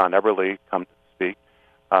and Don Eberly come to speak.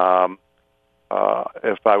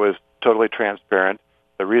 If I was totally transparent,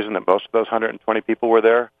 the reason that most of those 120 people were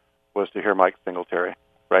there was to hear Mike Singletary,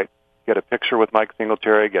 right? Get a picture with Mike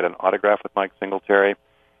Singletary, get an autograph with Mike Singletary.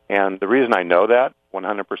 And the reason I know that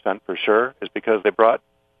 100% for sure is because they brought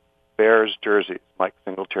Bears jerseys, Mike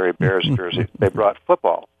Singletary Bears jerseys. They brought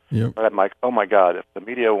football. Yep. I'm like, oh my God, if the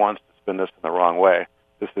media wants to spin this in the wrong way,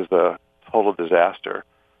 this is a total disaster.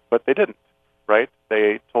 But they didn't, right?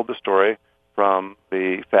 They told the story from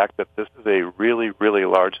the fact that this is a really, really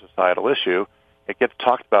large societal issue. It gets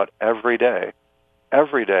talked about every day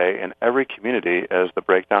in every community as the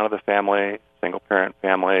breakdown of the family, single-parent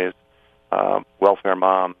families, welfare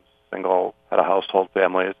moms, single head of household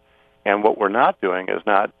families. And what we're not doing is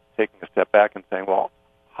not taking a step back and saying, well,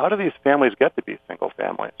 how do these families get to be single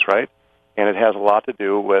families, right? And it has a lot to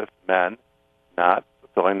do with men not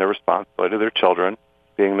fulfilling their responsibility to their children,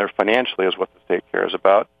 being there financially is what the state cares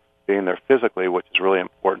about, being there physically, which is really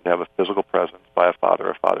important to have a physical presence by a father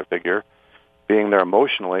or father figure, being there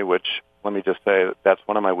emotionally, which, let me just say, that's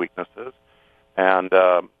one of my weaknesses, and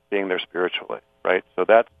being there spiritually, right? So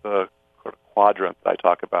that's the quadrant that I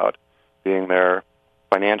talk about, being there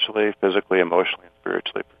financially, physically, emotionally, and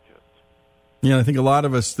spiritually for kids. Yeah, I think a lot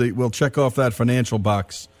of us will check off that financial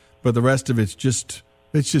box, but the rest of it's just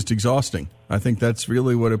exhausting. I think that's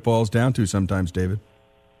really what it boils down to sometimes, David.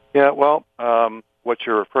 Yeah, well, what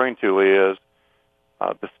you're referring to is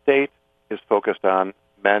the state is focused on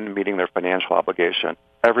men meeting their financial obligation.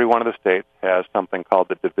 Every one of the states has something called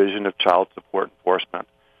the Division of Child Support Enforcement,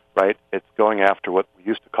 right? It's going after what we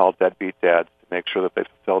used to call deadbeat dads to make sure that they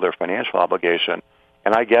fulfill their financial obligation.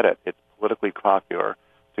 And I get it. It's politically popular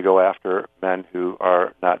to go after men who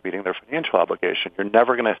are not meeting their financial obligation. You're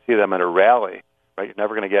never going to see them at a rally, right? You're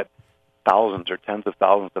never going to get thousands or tens of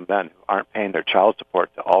thousands of men who aren't paying their child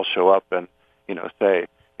support to all show up and, say,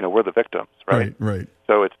 we're the victims, right? Right.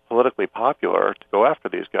 So it's politically popular to go after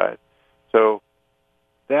these guys. So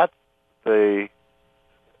that's the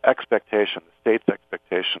expectation, the state's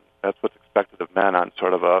expectation. That's what's expected of men on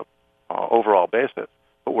sort of a overall basis.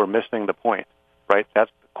 But we're missing the point, right?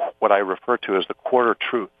 That's what I refer to as the quarter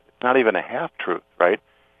truth. It's not even a half truth, right?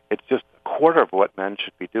 It's just a quarter of what men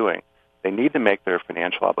should be doing. They need to make their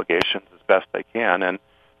financial obligations as best they can, and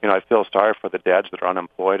I feel sorry for the dads that are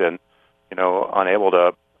unemployed and, unable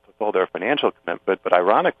to fulfill their financial commitment. But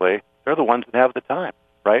ironically, they're the ones that have the time,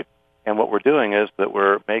 right? And what we're doing is that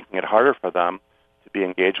we're making it harder for them to be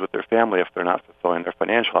engaged with their family if they're not fulfilling their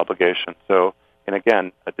financial obligations. So, and again,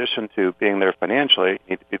 in addition to being there financially, you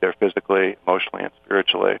need to be there physically, emotionally, and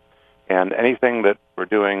spiritually. And anything that we're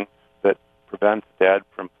doing that prevents dad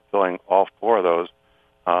from fulfilling all four of those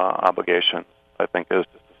obligations, I think, is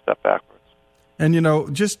just a step backwards.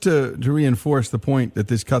 And, just to reinforce the point that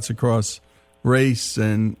this cuts across race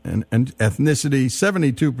and ethnicity,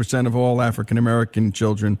 72% of all African-American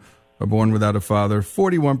children are born without a father,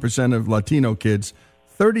 41% of Latino kids,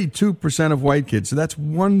 32% of white kids. So that's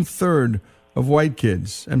 1/3 of white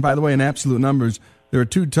kids. And by the way, in absolute numbers, there are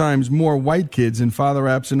 2 times more white kids in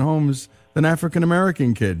father-absent homes than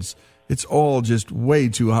African-American kids. It's all just way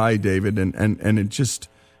too high, David, and it just...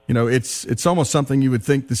 it's almost something you would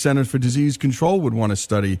think the Centers for Disease Control would want to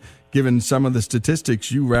study, given some of the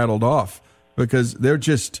statistics you rattled off, because they're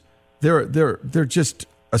just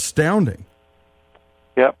astounding.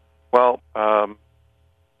 Yep. Well,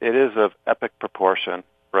 it is of epic proportion,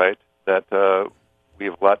 right? That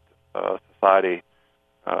we've let society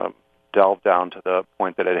delve down to the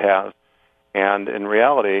point that it has, and in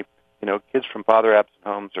reality, kids from father-absent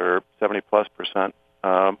homes are 70+%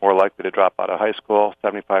 more likely to drop out of high school.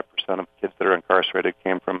 75% of kids that are incarcerated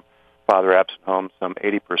came from father-absent homes. Some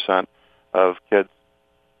 80% of kids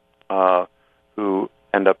who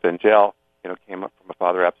end up in jail, came up from a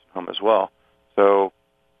father-absent home as well. So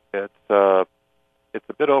it's a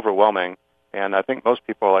bit overwhelming, and I think most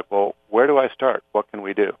people are like, well, where do I start? What can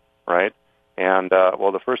we do, right? And,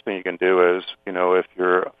 the first thing you can do is, if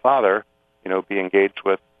you're a father, be engaged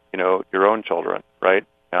with, your own children, right?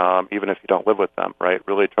 Even if you don't live with them, right?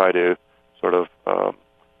 Really try to sort of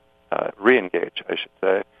re-engage, I should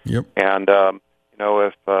say. Yep. And,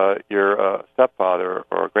 if you're a stepfather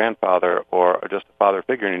or a grandfather or just a father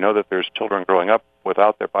figure and you know that there's children growing up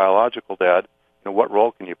without their biological dad, what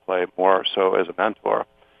role can you play more so as a mentor?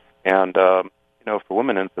 And, for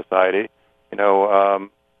women in society,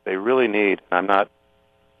 they really need, and I'm not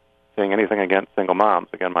saying anything against single moms.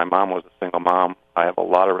 Again, my mom was a single mom. I have a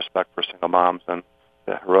lot of respect for single moms and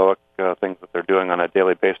the heroic things that they're doing on a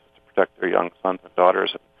daily basis to protect their young sons and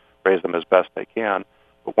daughters and raise them as best they can.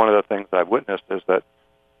 But one of the things I've witnessed is that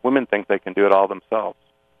women think they can do it all themselves,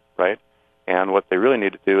 right? And what they really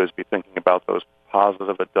need to do is be thinking about those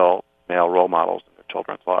positive adult male role models in their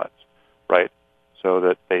children's lives, right? So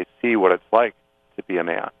that they see what it's like to be a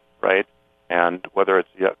man, right? And whether it's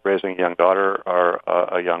raising a young daughter or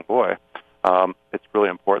a young boy, it's really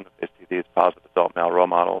important that they see these positive adult male role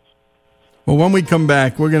models. Well, when we come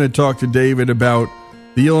back, we're going to talk to David about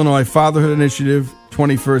the Illinois Fatherhood Initiative,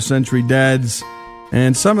 21st Century Dads,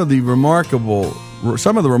 and some of the remarkable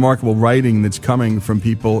writing that's coming from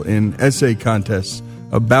people in essay contests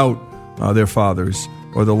about their fathers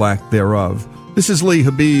or the lack thereof. This is Lee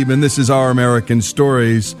Habib, and this is Our American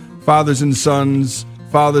Stories, fathers and sons,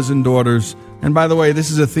 fathers and daughters. And by the way,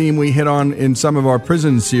 this is a theme we hit on in some of our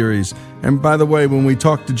prison series. And by the way, when we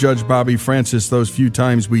talked to Judge Bobby Francis those few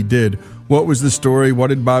times we did, what was the story? What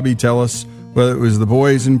did Bobby tell us? Whether it was the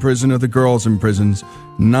boys in prison or the girls in prisons,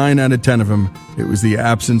 9 out of 10 of them, it was the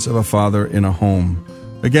absence of a father in a home.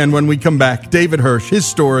 Again, when we come back, David Hirsch, his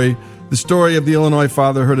story, the story of the Illinois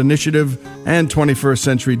Fatherhood Initiative and 21st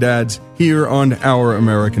Century Dads, here on Our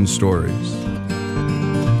American Stories.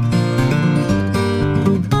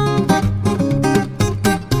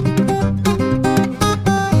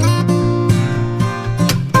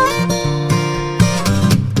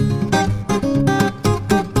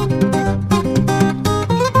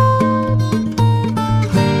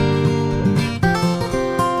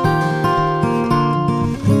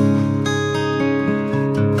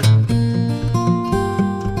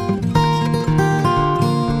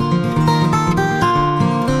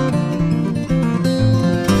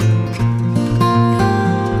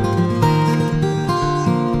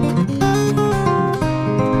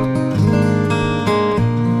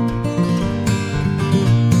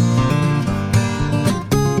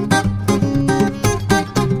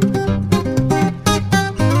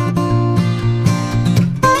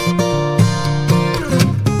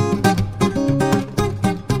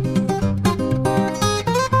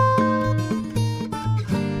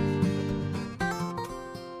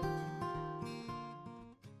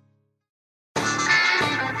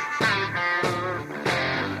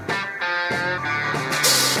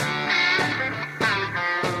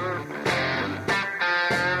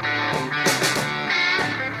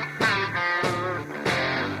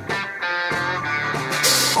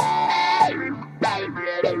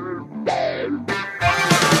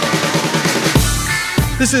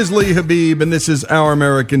 This is Lee Habib, and this is Our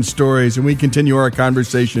American Stories, and we continue our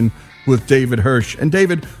conversation with David Hirsch. And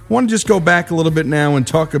David, I want to just go back a little bit now and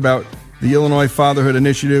talk about the Illinois Fatherhood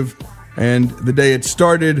Initiative and the day it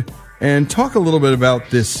started, and talk a little bit about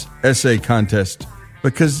this essay contest,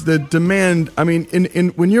 because the demand, I mean,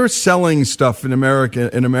 in when you're selling stuff in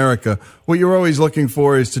America, what you're always looking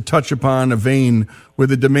for is to touch upon a vein where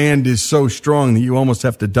the demand is so strong that you almost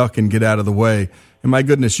have to duck and get out of the way. And my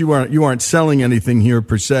goodness, you aren't selling anything here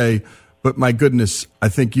per se, but my goodness, I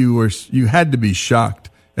think you had to be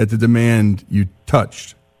shocked at the demand you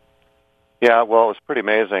touched. Yeah, well, it was pretty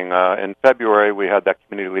amazing. In February, we had that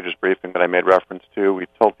community leaders briefing that I made reference to. We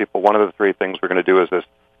told people one of the three things we're going to do is this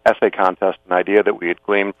essay contest, an idea that we had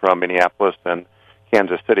gleaned from Minneapolis and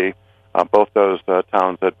Kansas City. Both those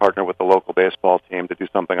towns had partnered with the local baseball team to do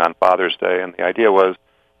something on Father's Day, and the idea was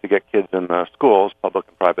to get kids in the schools, public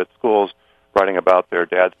and private schools, writing about their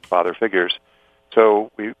dads and father figures.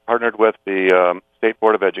 So we partnered with the State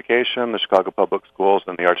Board of Education, the Chicago Public Schools,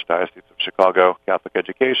 and the Archdiocese of Chicago Catholic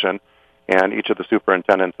Education, and each of the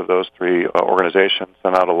superintendents of those three organizations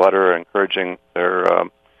sent out a letter encouraging their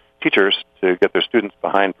teachers to get their students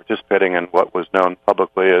behind participating in what was known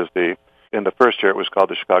publicly as in the first year it was called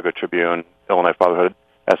the Chicago Tribune Illinois Fatherhood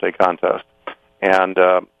Essay Contest. And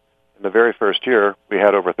in the very first year, we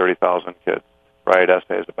had over 30,000 kids write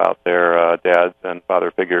essays about their dads and father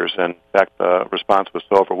figures. And in fact, the response was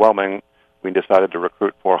so overwhelming, we decided to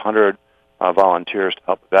recruit 400 volunteers to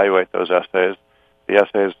help evaluate those essays. The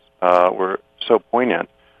essays were so poignant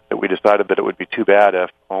that we decided that it would be too bad if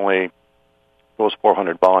only those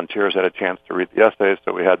 400 volunteers had a chance to read the essays.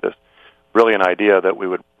 So we had this brilliant idea that we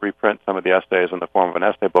would reprint some of the essays in the form of an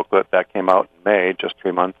essay booklet. That came out in May, just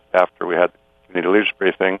 3 months after we had the community leaders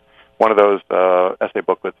briefing. One of those essay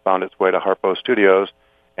booklets found its way to Harpo Studios,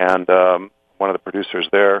 and one of the producers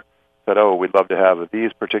there said, "Oh, we'd love to have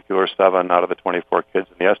these particular 7 out of the 24 kids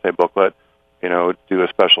in the essay booklet, do a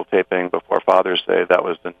special taping before Father's Day." That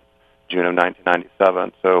was in June of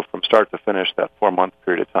 1997. So from start to finish, that 4-month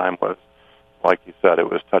period of time was, like you said, it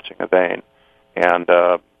was touching a vein, and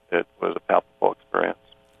it was a palpable experience.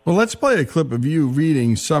 Well, let's play a clip of you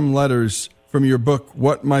reading some letters from your book,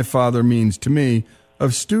 What My Father Means to Me,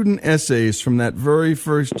 of student essays from that very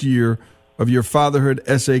first year of your fatherhood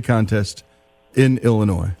essay contest in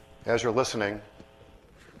Illinois. As you're listening,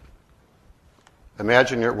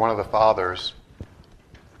 imagine you're one of the fathers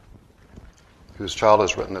whose child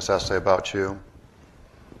has written this essay about you.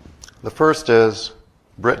 The first is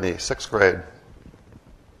Brittany, 6th grade.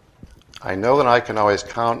 I know that I can always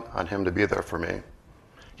count on him to be there for me.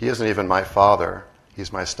 He isn't even my father.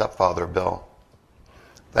 He's my stepfather, Bill.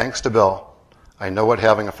 Thanks to Bill, I know what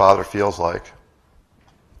having a father feels like.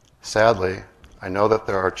 Sadly, I know that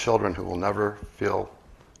there are children who will never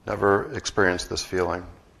experience this feeling.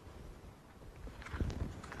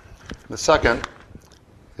 The second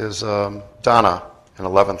is Donna in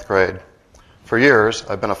 11th grade. For years,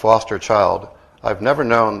 I've been a foster child. I've never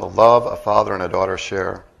known the love a father and a daughter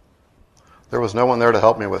share. There was no one there to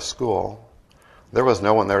help me with school. There was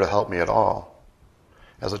no one there to help me at all.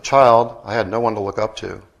 As a child, I had no one to look up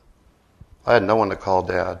to. I had no one to call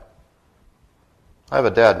Dad. I have a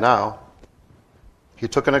dad now. He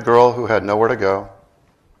took in a girl who had nowhere to go.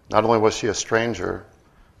 Not only was she a stranger,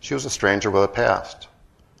 she was a stranger with a past.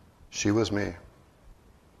 She was me.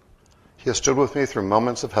 He has stood with me through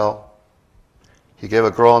moments of hell. He gave a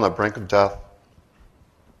girl on the brink of death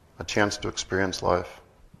a chance to experience life.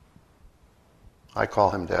 I call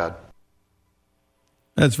him Dad.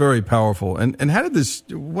 That's very powerful. And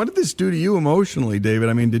what did this do to you emotionally, David?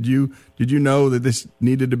 I mean, did you know that this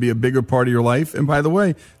needed to be a bigger part of your life? And by the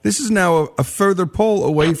way, this is now a further pull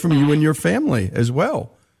away from you and your family as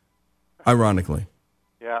well, ironically.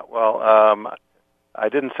 Yeah, well, I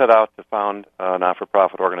didn't set out to found a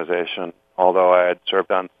not-for-profit organization, although I had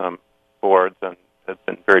served on some boards and had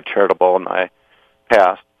been very charitable in my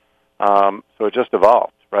past. So it just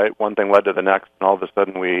evolved, right? One thing led to the next, and all of a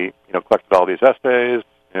sudden we, collected all these essays.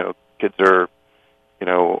 Kids are,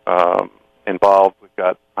 involved. We've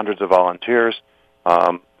got hundreds of volunteers.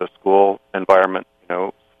 The school environment,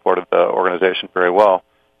 supported the organization very well.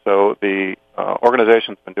 So the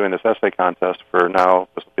organization's been doing this essay contest for now,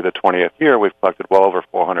 this will be the 20th year. We've collected well over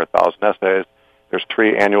 400,000 essays. There's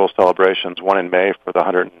 3 annual celebrations, one in May for the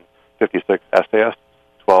 156 essayists,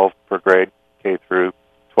 12 per grade, K through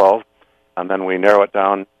 12. And then we narrow it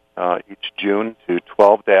down each June to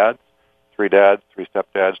 12 dads, 3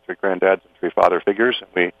 stepdads, 3 granddads, and 3 father figures. And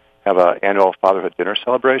we have an annual fatherhood dinner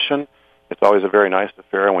celebration. It's always a very nice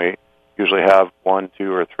affair, and we usually have 1,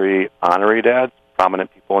 2, or 3 honorary dads,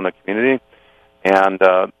 prominent people in the community. And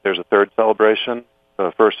there's a third celebration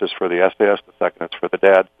The first is for the essayists, the second is for the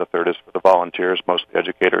dads, the third is for the volunteers, mostly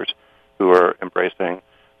educators, who are embracing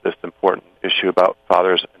this important issue about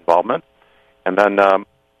fathers' involvement. And then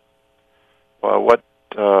what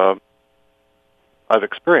I've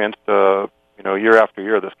experienced, year after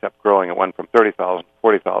year, this kept growing. It went from 30,000,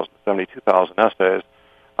 40,000, 72,000 essays,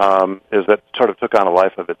 is that sort of took on a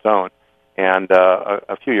life of its own. And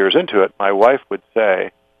a few years into it, my wife would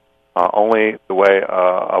say, only the way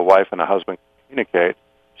a wife and a husband communicate,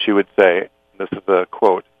 she would say, this is a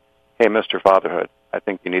quote, "Hey, Mr. Fatherhood, I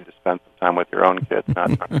think you need to spend some time with your own kids, not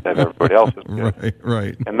trying to save everybody else's kids."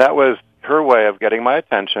 Right. And that was her way of getting my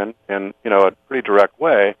attention in, a pretty direct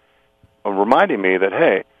way, reminding me that,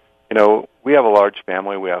 hey, we have a large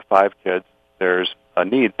family, we have 5 kids, there's a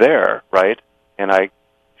need there, right? And I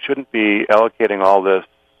shouldn't be allocating all this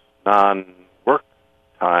non-work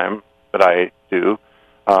time that I do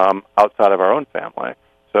outside of our own family.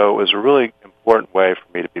 So it was a really important way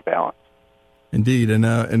for me to be balanced. Indeed,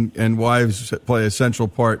 and wives play a central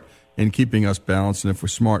part in keeping us balanced, and if we're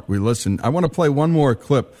smart, we listen. I want to play one more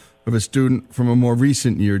clip of a student from a more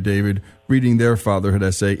recent year, David, reading their fatherhood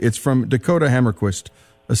essay. It's from Dakota Hammerquist,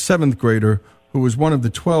 a 7th grader who was one of the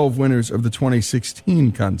 12 winners of the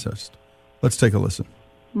 2016 contest. Let's take a listen.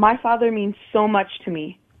 My father means so much to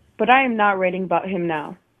me, but I am not writing about him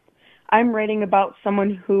now. I'm writing about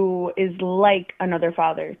someone who is like another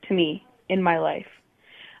father to me in my life.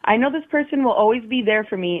 I know this person will always be there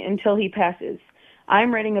for me until he passes.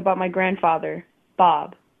 I'm writing about my grandfather,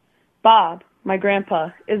 Bob. Bob, my grandpa,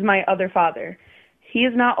 is my other father. He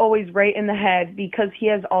is not always right in the head because he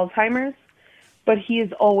has Alzheimer's, but he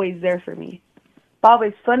is always there for me. Bob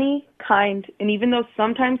is funny, kind, and even though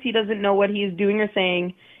sometimes he doesn't know what he is doing or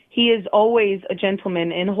saying, he is always a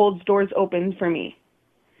gentleman and holds doors open for me.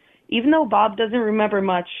 Even though Bob doesn't remember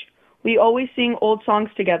much, we always sing old songs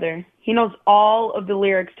together. He knows all of the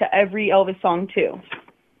lyrics to every Elvis song, too.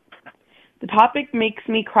 The topic makes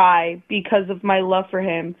me cry because of my love for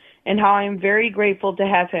him and how I am very grateful to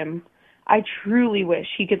have him. I truly wish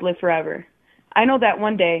he could live forever. I know that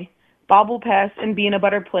one day, Bob will pass and be in a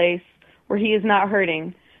better place where he is not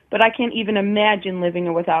hurting, but I can't even imagine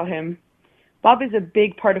living without him. Bob is a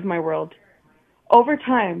big part of my world. Over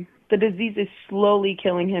time, the disease is slowly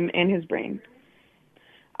killing him and his brain.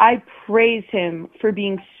 I praise him for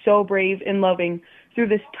being so brave and loving through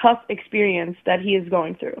this tough experience that he is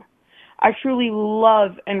going through. I truly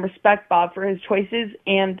love and respect Bob for his choices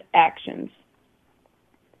and actions.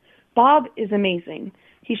 Bob is amazing.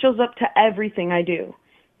 He shows up to everything I do.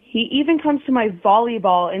 He even comes to my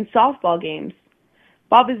volleyball and softball games.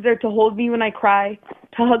 Bob is there to hold me when I cry,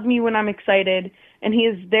 to hug me when I'm excited, and he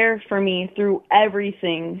is there for me through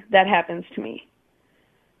everything that happens to me.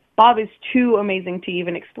 Bob is too amazing to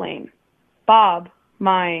even explain. Bob,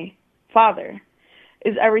 my father,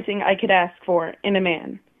 is everything I could ask for in a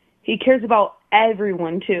man. He cares about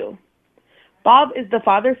everyone, too. Bob is the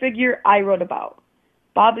father figure I wrote about.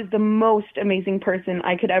 Bob is the most amazing person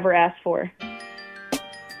I could ever ask for.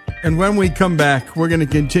 And when we come back, we're going to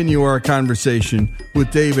continue our conversation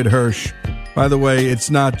with David Hirsch. By the way,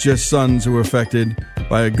 it's not just sons who are affected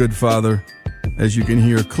by a good father. As you can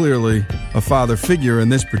hear clearly, a father figure in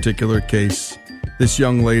this particular case. This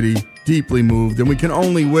young lady deeply moved, and we can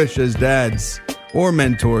only wish as dads or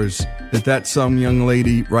mentors that some young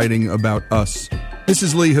lady writing about us. This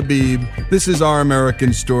is Lee Habib. This is Our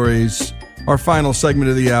American Stories. Our final segment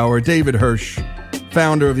of the hour, David Hirsch,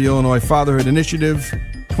 founder of the Illinois Fatherhood Initiative,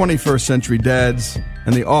 21st Century Dads,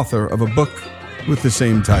 and the author of a book with the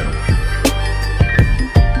same title.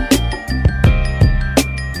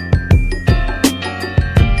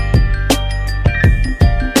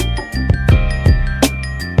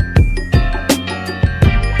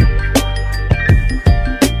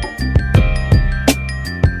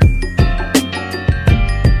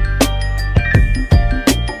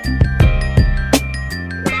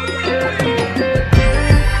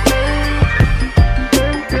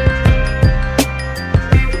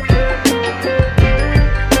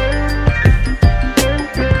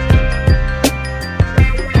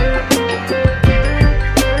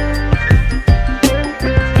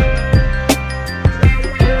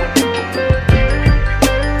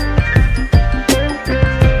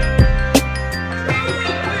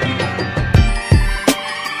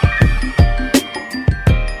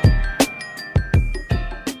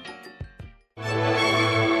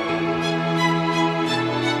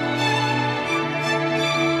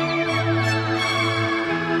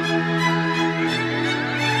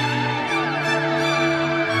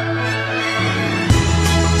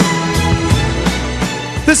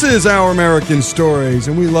 This is Our American Stories,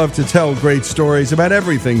 and we love to tell great stories about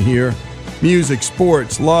everything here. Music,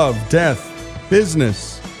 sports, love, death,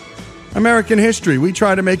 business. American history. We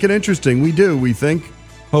try to make it interesting. We do, we think.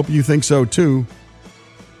 Hope you think so too.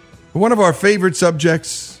 One of our favorite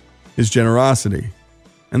subjects is generosity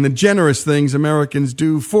and the generous things Americans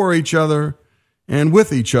do for each other and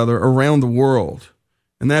with each other around the world.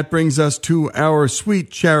 And that brings us to our sweet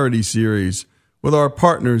charity series with our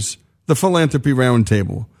partners, the Philanthropy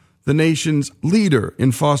Roundtable, the nation's leader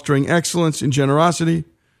in fostering excellence in generosity,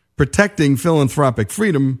 protecting philanthropic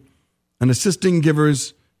freedom, and assisting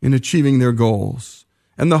givers in achieving their goals.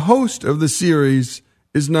 And the host of the series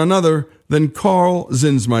is none other than Carl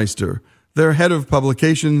Zinsmeister, their head of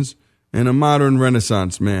publications and a modern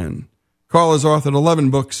Renaissance man. Carl has authored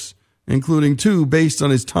 11 books, including 2 based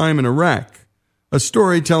on his time in Iraq, a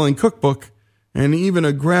storytelling cookbook, and even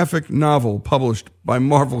a graphic novel published by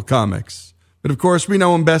Marvel Comics. But of course, we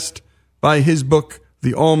know him best by his book,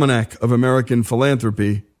 The Almanac of American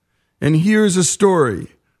Philanthropy. And here's a story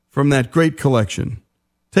from that great collection.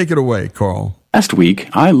 Take it away, Carl. Last week,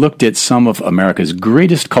 I looked at some of America's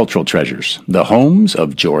greatest cultural treasures, the homes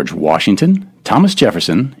of George Washington, Thomas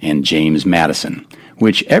Jefferson, and James Madison,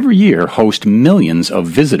 which every year host millions of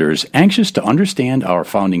visitors anxious to understand our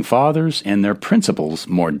founding fathers and their principles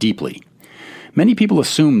more deeply. Many people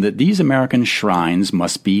assume that these American shrines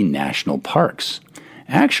must be national parks.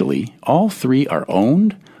 Actually, all 3 are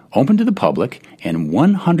owned, open to the public, and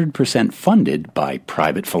 100% funded by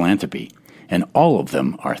private philanthropy, and all of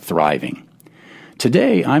them are thriving.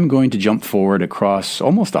 Today, I'm going to jump forward across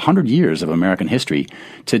almost 100 years of American history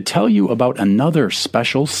to tell you about another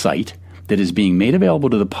special site that is being made available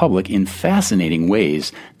to the public in fascinating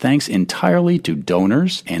ways thanks entirely to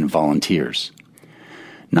donors and volunteers.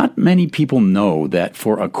 Not many people know that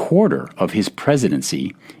for a quarter of his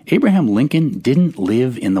presidency, Abraham Lincoln didn't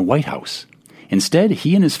live in the White House. Instead,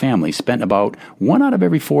 he and his family spent about 1 out of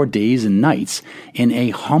every 4 days and nights in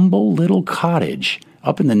a humble little cottage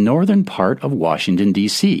up in the northern part of Washington,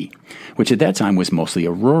 D.C., which at that time was mostly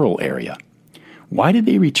a rural area. Why did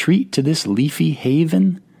they retreat to this leafy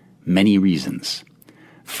haven? Many reasons.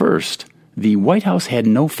 First, the White House had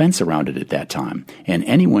no fence around it at that time, and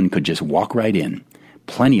anyone could just walk right in.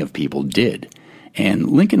 Plenty of people did. And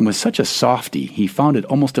Lincoln was such a softy, he found it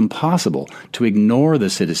almost impossible to ignore the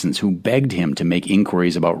citizens who begged him to make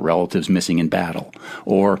inquiries about relatives missing in battle,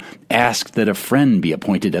 or asked that a friend be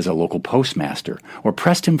appointed as a local postmaster, or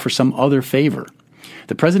pressed him for some other favor.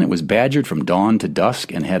 The president was badgered from dawn to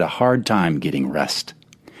dusk and had a hard time getting rest.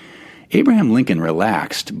 Abraham Lincoln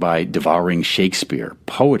relaxed by devouring Shakespeare,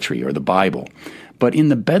 poetry, or the Bible, but in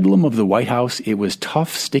the bedlam of the White House, it was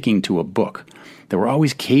tough sticking to a book. There were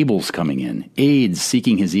always cables coming in, aides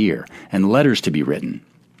seeking his ear, and letters to be written.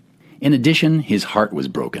 In addition, his heart was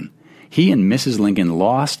broken. He and Mrs. Lincoln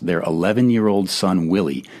lost their 11-year-old son,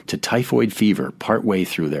 Willie, to typhoid fever partway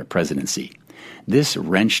through their presidency. This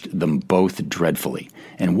wrenched them both dreadfully,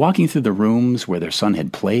 and walking through the rooms where their son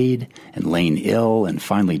had played and lain ill and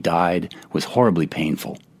finally died was horribly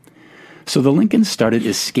painful. So the Lincolns started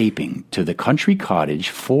escaping to the country cottage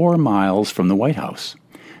 4 miles from the White House.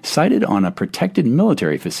 Sited on a protected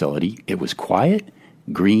military facility, it was quiet,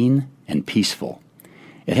 green, and peaceful.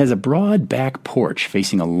 It has a broad back porch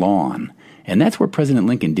facing a lawn, and that's where President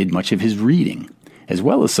Lincoln did much of his reading, as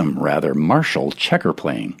well as some rather martial checker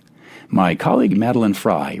playing. My colleague Madeline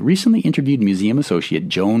Fry recently interviewed museum associate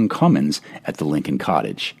Joan Cummins at the Lincoln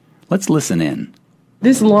Cottage. Let's listen in.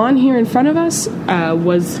 This lawn here in front of us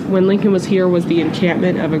was, when Lincoln was here, was the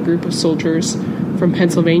encampment of a group of soldiers from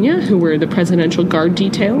Pennsylvania who were the Presidential Guard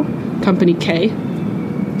Detail, Company K.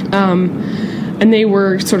 And they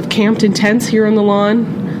were sort of camped in tents here on the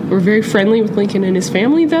lawn. They were very friendly with Lincoln and his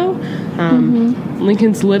family, though.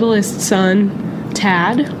 Lincoln's littlest son,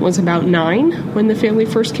 Tad, was about 9 when the family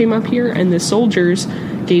first came up here, and the soldiers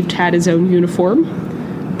gave Tad his own uniform.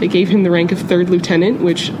 They gave him the rank of 3rd lieutenant,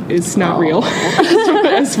 which is not real,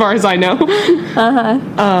 as far as I know.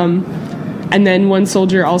 And then one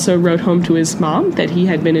soldier also wrote home to his mom that he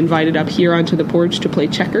had been invited up here onto the porch to play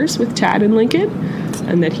checkers with Tad and Lincoln,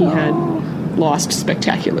 and that he had lost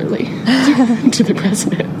spectacularly to the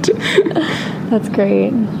president. That's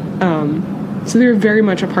great. So they were very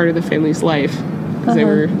much a part of the family's life, because they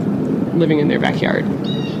were living in their backyard.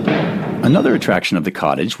 Another attraction of the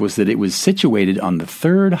cottage was that it was situated on the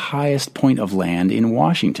 3rd highest point of land in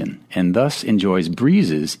Washington, and thus enjoys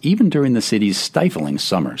breezes even during the city's stifling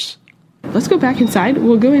summers. Let's go back inside.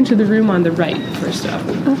 We'll go into the room on the right first up.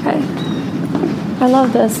 Okay. I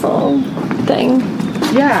love this little thing.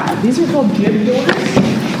 Yeah, these are called gib doors.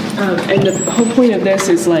 And the whole point of this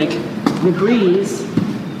is, like, the breeze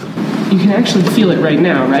You can actually feel it right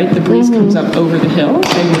now, right? The breeze comes up over the hill,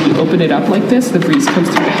 and when you open it up like this, the breeze comes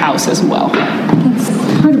through the house as well.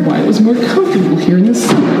 That's part of why it was more comfortable here in the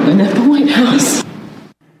summer than at the White House.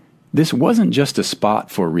 This wasn't just a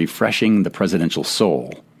spot for refreshing the presidential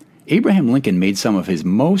soul. Abraham Lincoln made some of his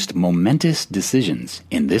most momentous decisions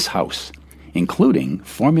in this house, including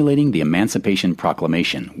formulating the Emancipation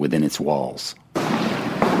Proclamation within its walls.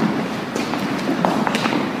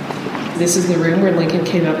 This is the room where Lincoln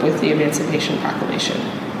came up with the Emancipation Proclamation.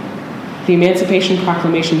 The Emancipation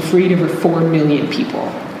Proclamation freed over 4 million people.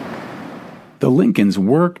 The Lincolns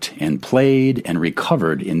worked and played and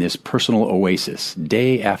recovered in this personal oasis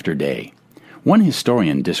day after day. One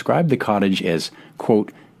historian described the cottage as,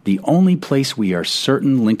 quote, the only place we are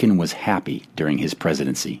certain Lincoln was happy during his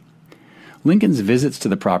presidency. Lincoln's visits to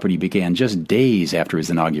the property began just days after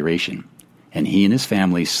his inauguration, and he and his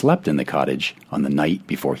family slept in the cottage on the night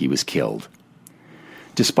before he was killed.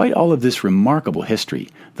 Despite all of this remarkable history,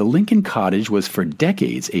 the Lincoln Cottage was for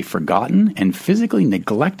decades a forgotten and physically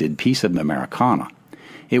neglected piece of Americana.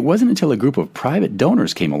 It wasn't until a group of private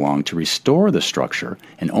donors came along to restore the structure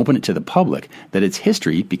and open it to the public that its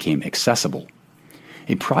history became accessible.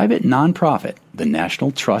 A private nonprofit, the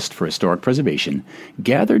National Trust for Historic Preservation,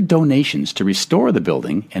 gathered donations to restore the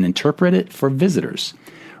building and interpret it for visitors.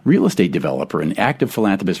 Real estate developer and active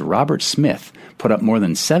philanthropist Robert Smith put up more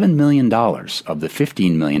than $7 million of the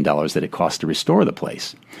 $15 million that it cost to restore the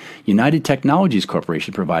place. United Technologies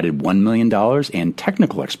Corporation provided $1 million and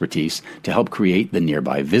technical expertise to help create the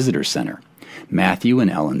nearby visitor center. Matthew and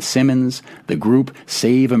Ellen Simmons, the group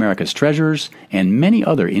Save America's Treasures, and many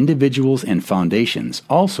other individuals and foundations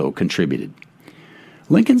also contributed.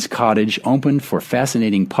 Lincoln's Cottage opened for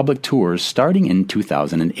fascinating public tours starting in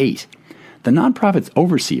 2008. The nonprofit's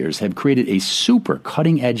overseers have created a super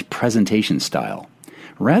cutting-edge presentation style.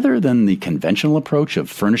 Rather than the conventional approach of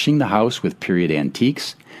furnishing the house with period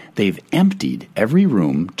antiques, they've emptied every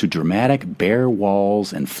room to dramatic bare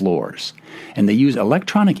walls and floors, and they use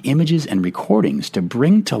electronic images and recordings to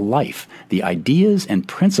bring to life the ideas and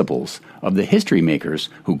principles of the history makers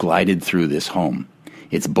who glided through this home.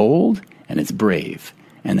 It's bold and it's brave,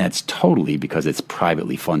 and that's totally because it's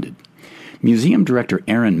privately funded. Museum director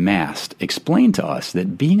Aaron Mast explained to us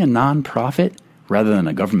that being a nonprofit rather than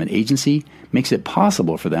a government agency makes it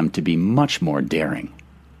possible for them to be much more daring.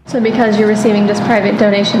 So because you're receiving just private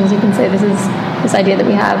donations, you can say this is this idea that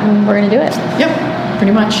we have and we're going to do it. Yep,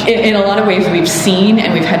 pretty much. In a lot of ways we've seen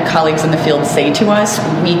and we've had colleagues in the field say to us,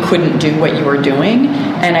 we couldn't do what you were doing.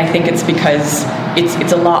 And I think it's because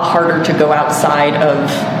it's a lot harder to go outside of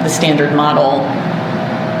the standard model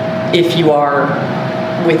if you are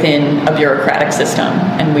within a bureaucratic system,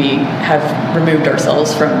 and we have removed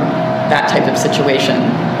ourselves from that type of situation,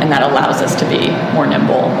 and that allows us to be more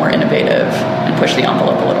nimble, more innovative, and push the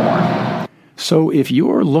envelope a little more. So if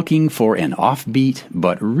you're looking for an offbeat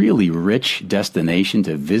but really rich destination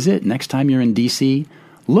to visit next time you're in D.C.,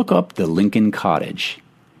 look up the Lincoln Cottage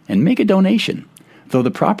and make a donation. Though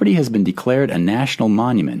the property has been declared a national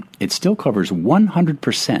monument, it still covers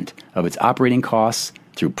 100% of its operating costs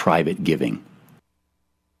through private giving.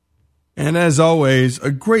 And as always,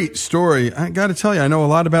 a great story. I got to tell you, I know a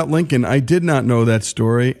lot about Lincoln. I did not know that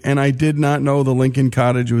story, and I did not know the Lincoln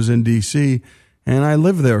Cottage was in D.C., and I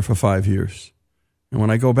lived there for 5 years. And when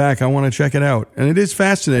I go back, I want to check it out. And it is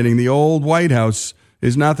fascinating. The old White House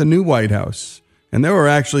is not the new White House. And there were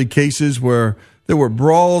actually cases where there were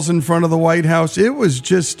brawls in front of the White House. It was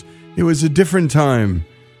a different time.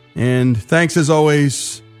 And thanks, as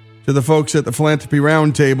always, to the folks at the Philanthropy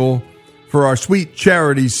Roundtable for our sweet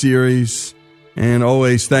charity series. And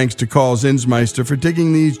always thanks to Carl Zinsmeister for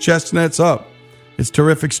digging these chestnuts up. It's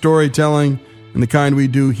terrific storytelling and the kind we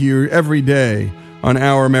do here every day on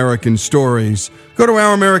Our American Stories. Go to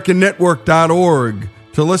ouramericannetwork.org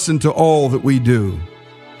to listen to all that we do.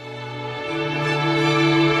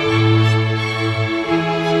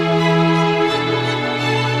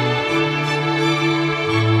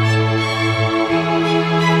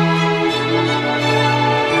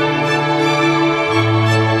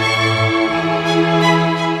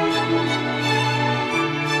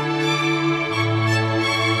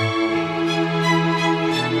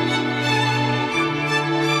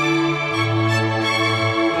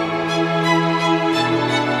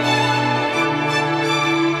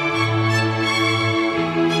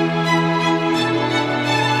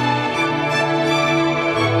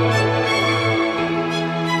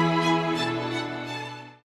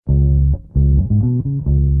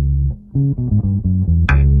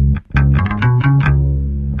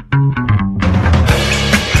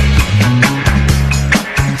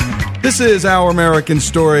 This is Our American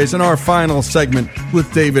Stories and our final segment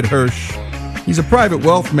with David Hirsch. He's a private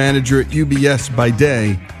wealth manager at UBS by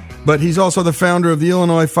day, but he's also the founder of the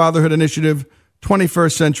Illinois Fatherhood Initiative,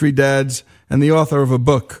 21st Century Dads, and the author of a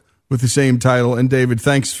book with the same title. And David,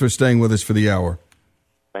 thanks for staying with us for the hour.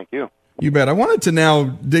 Thank you. You bet. I wanted to now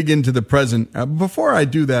dig into the present. Before I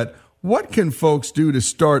do that, what can folks do to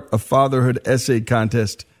start a fatherhood essay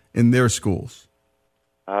contest in their schools?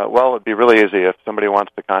 Well, it'd be really easy. If somebody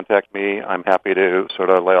wants to contact me, I'm happy to sort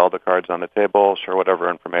of lay all the cards on the table, share whatever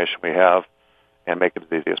information we have, and make it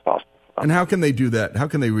as easy as possible. And how can they do that? How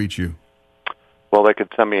can they reach you? Well, they could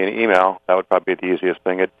send me an email. That would probably be the easiest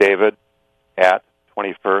thing at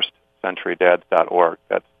david@21stcenturydads.org.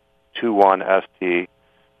 That's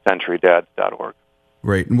 21stcenturydads.org.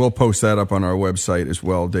 Great. And we'll post that up on our website as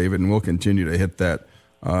well, David, and we'll continue to hit that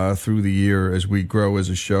through the year as we grow as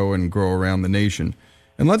a show and grow around the nation.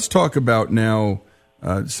 And let's talk about now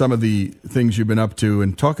some of the things you've been up to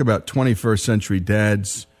and talk about 21st Century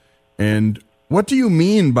Dads. And what do you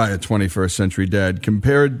mean by a 21st Century Dad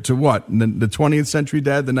compared to what? The 20th Century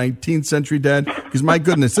Dad, the 19th Century Dad? Because, my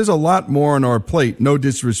goodness, there's a lot more on our plate, no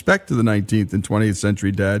disrespect to the 19th and 20th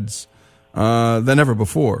Century Dads, than ever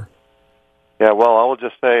before. Yeah, well, I will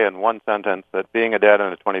just say in one sentence that being a dad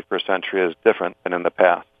in the 21st century is different than in the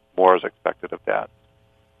past. More is expected of dads.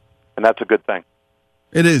 And that's a good thing.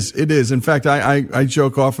 It is. It is. In fact, I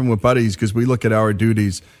joke often with buddies because we look at our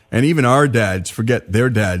duties, and even our dads forget their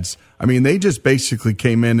dads. I mean, they just basically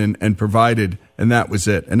came in and provided, and that was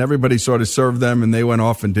it. And everybody sort of served them, and they went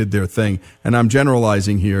off and did their thing. And I'm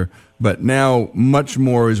generalizing here, but now much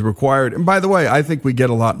more is required. And by the way, I think we get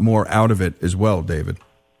a lot more out of it as well, David.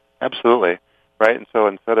 Absolutely. Right? And so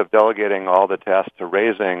instead of delegating all the tasks to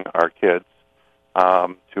raising our kids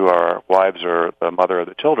to our wives or the mother of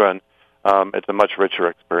the children, it's a much richer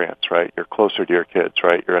experience, right? You're closer to your kids,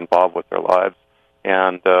 right? You're involved with their lives.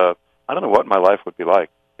 And I don't know what my life would be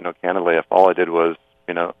like, candidly, if all I did was,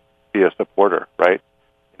 be a supporter, right?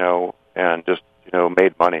 And just,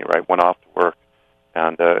 made money, right? Went off to work.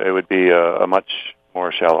 And it would be a much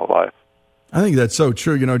more shallow life. I think that's so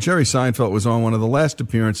true. Jerry Seinfeld was on one of the last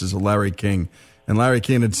appearances of Larry King, and Larry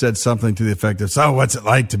King had said something to the effect of, "So what's it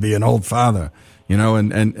like to be an old father,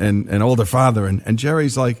 and an older father?" And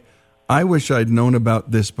Jerry's like, "I wish I'd known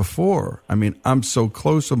about this before. I mean, I'm so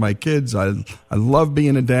close with my kids. I love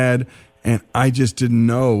being a dad, and I just didn't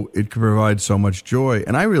know it could provide so much joy."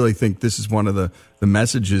 And I really think this is one of the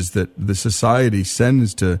messages that the society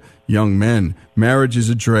sends to young men. Marriage is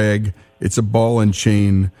a drag. It's a ball and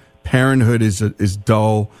chain. Parenthood is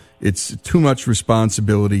dull. It's too much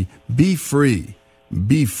responsibility. Be free.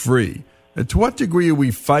 Be free. To what degree are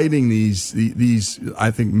we fighting these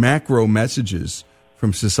I think, macro messages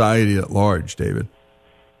from society at large, David?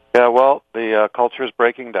 Yeah, well, the culture is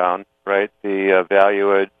breaking down, right? The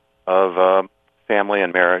value of family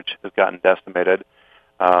and marriage has gotten decimated.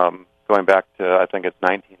 Going back to, I think it's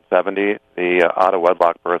 1970, the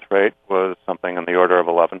out-of-wedlock birth rate was something in the order of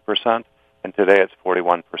 11%. And today it's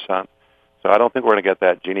 41%. So I don't think we're going to get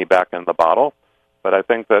that genie back in the bottle. But I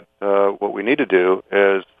think that what we need to do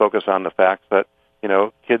is focus on the fact that,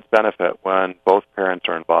 kids benefit when both parents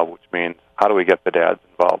are involved, which means how do we get the dads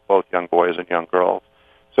involved, both young boys and young girls.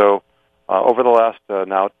 So over the last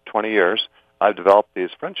now 20 years, I've developed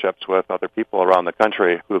these friendships with other people around the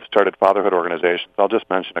country who have started fatherhood organizations. I'll just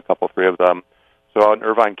mention three of them. So out in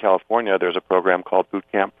Irvine, California, there's a program called Boot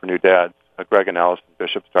Camp for New Dads. Greg and Allison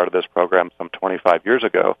Bishop started this program some 25 years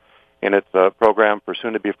ago, and it's a program for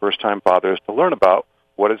soon-to-be first-time fathers to learn about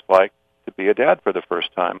what it's like to be a dad for the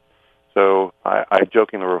first time. So I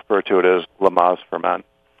jokingly refer to it as Lamaze for men.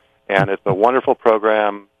 And it's a wonderful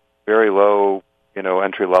program, very low,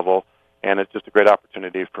 entry level, and it's just a great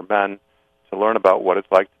opportunity for men to learn about what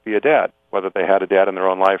it's like to be a dad, whether they had a dad in their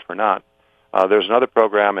own life or not. There's another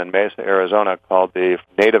program in Mesa, Arizona called the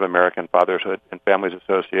Native American Fatherhood and Families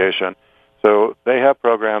Association. So they have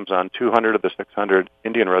programs on 200 of the 600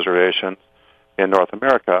 Indian reservations in North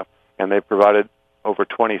America, and they've provided over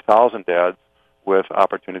 20,000 dads with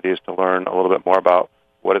opportunities to learn a little bit more about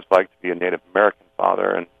what it's like to be a Native American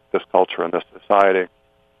father in this culture and this society.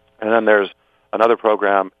 And then there's another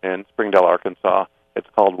program in Springdale, Arkansas. It's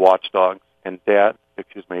called Watchdogs, and DOGS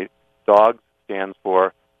stands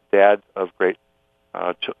for Dads of Great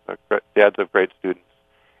Students,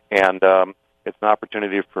 and it's an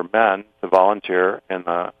opportunity for men to volunteer in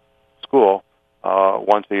the school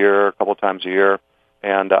once a year, a couple times a year.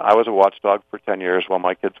 And I was a watchdog for 10 years while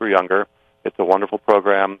my kids were younger. It's a wonderful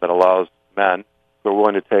program that allows men who are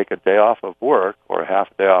willing to take a day off of work or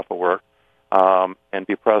half a day off of work and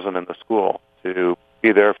be present in the school to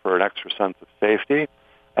be there for an extra sense of safety,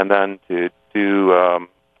 and then to do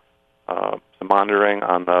some monitoring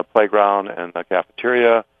on the playground and the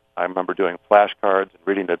cafeteria. I remember doing flashcards and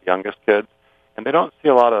reading to the youngest kids. And they don't see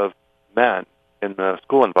a lot of men in the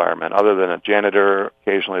school environment other than a janitor.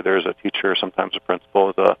 Occasionally there's a teacher, sometimes a principal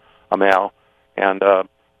is a male. And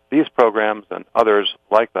these programs and others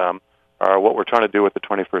like them are what we're trying to do with the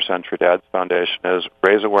 21st Century Dads Foundation is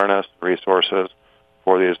raise awareness, resources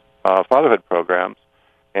for these fatherhood programs.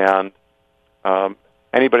 And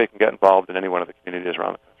anybody can get involved in any one of the communities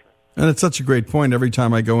around the country. And it's such a great point. Every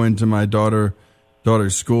time I go into my daughter's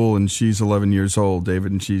school, and she's 11 years old,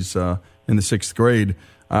 David, and she's in the 6th grade,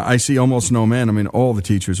 I see almost no men. I mean, all the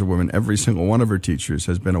teachers are women. Every single one of her teachers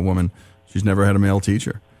has been a woman. She's never had a male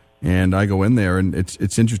teacher. And I go in there, and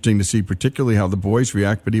it's interesting to see particularly how the boys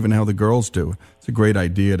react, but even how the girls do. It's a great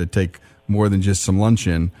idea to take more than just some lunch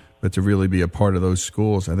in, but to really be a part of those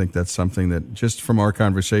schools. I think that's something that, just from our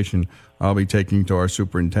conversation, I'll be taking to our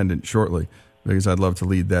superintendent shortly, because I'd love to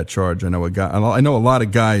lead that charge. I know a lot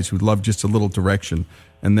of guys who love just a little direction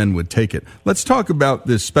and then would take it. Let's talk about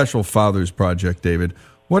this Special Fathers Project, David.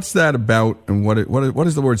 What's that about, and what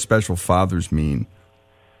does the word Special Fathers mean?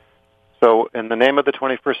 So in the name of the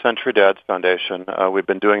 21st Century Dads Foundation, we've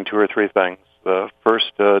been doing 2 or 3 things. The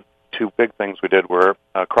first 2 big things we did were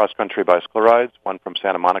cross-country bicycle rides, one from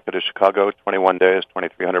Santa Monica to Chicago, 21 days,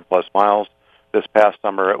 2,300-plus miles. This past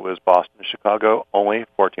summer, it was Boston to Chicago, only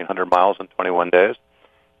 1,400 miles in 21 days.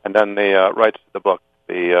 And then the rights to the book,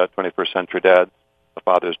 the 21st Century Dads, The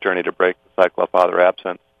Father's Journey to Break the Cycle of Father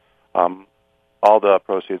Absence. All the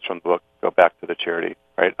proceeds from the book go back to the charity,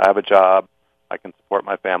 right? I have a job. I can support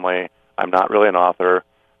my family. I'm not really an author,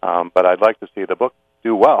 but I'd like to see the book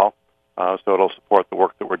do well, so it'll support the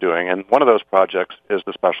work that we're doing. And one of those projects is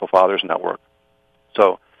the Special Fathers Network.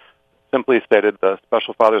 So simply stated, the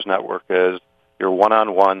Special Fathers Network is your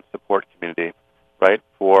one-on-one support community, right,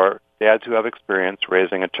 for dads who have experience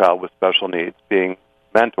raising a child with special needs, being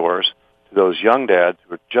mentors to those young dads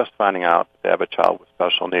who are just finding out that they have a child with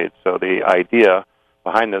special needs. So the idea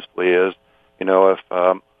behind this, Lee, is,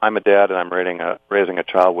 if I'm a dad and I'm raising a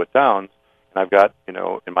child with Downs, and I've got,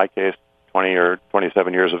 in my case, 20 or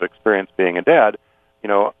 27 years of experience being a dad,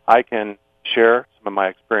 I can share some of my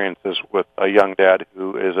experiences with a young dad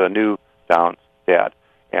who is a new Downs dad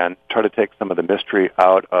and try to take some of the mystery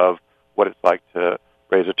out of what it's like to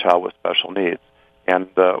raise a child with special needs. And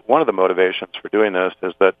one of the motivations for doing this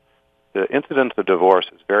is that the incidence of divorce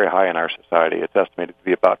is very high in our society. It's estimated to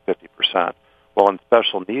be about 50%. Well, in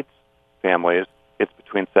special needs families, it's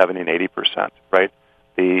between 70 and 80%, right?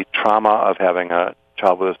 The trauma of having a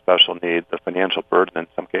child with a special need, the financial burden in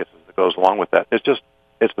some cases that goes along with that, it's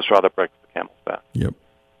the straw that breaks the camel's back. Yep.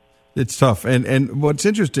 It's tough. And what's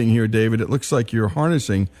interesting here, David, it looks like you're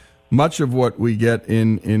harnessing much of what we get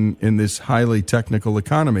in this highly technical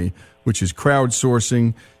economy, which is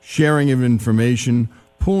crowdsourcing, sharing of information,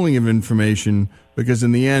 pooling of information, because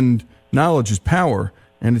in the end, knowledge is power,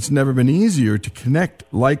 and it's never been easier to connect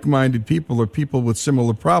like-minded people or people with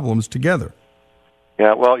similar problems together.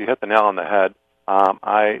 Yeah, well, you hit the nail on the head.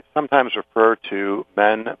 I sometimes refer to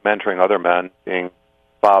men mentoring other men, being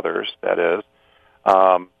fathers, that is,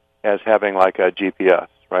 as having like a GPS,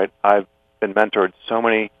 right? I've been mentored so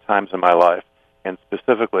many times in my life, and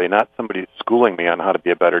specifically not somebody schooling me on how to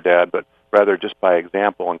be a better dad, but rather just by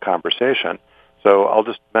example and conversation. So I'll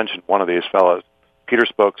just mention one of these fellows. Peter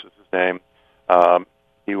Spokes is his name.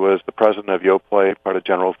 He was the president of Yoplait, part of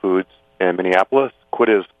General Foods in Minneapolis, quit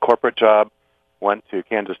his corporate job, went to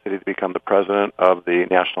Kansas City to become the president of the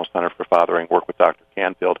National Center for Fathering, worked with Dr.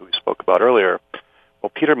 Canfield, who we spoke about earlier.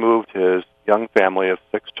 Well, Peter moved his young family of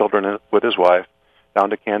 6 children with his wife down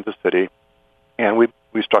to Kansas City, and we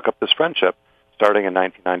struck up this friendship starting in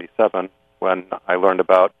 1997 when I learned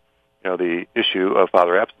about the issue of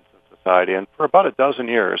father absence in society. And for about a dozen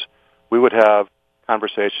years, we would have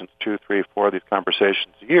conversations, 2, 3, 4 of these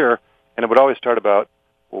conversations a year, and it would always start about,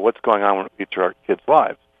 well, what's going on with each of our kids'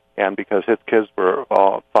 lives? And because his kids were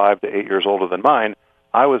all 5 to 8 years older than mine,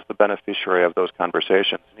 I was the beneficiary of those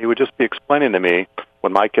conversations. And he would just be explaining to me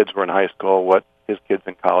when my kids were in high school what his kids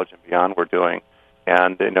in college and beyond were doing,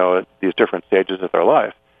 and these different stages of their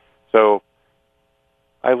life. So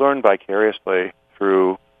I learned vicariously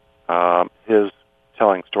through his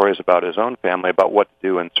telling stories about his own family about what to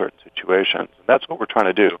do in certain situations. And that's what we're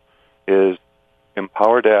trying to do, is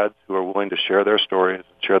empower dads who are willing to share their stories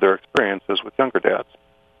and share their experiences with younger dads,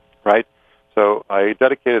 right? So I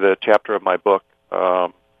dedicated a chapter of my book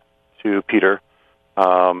to Peter,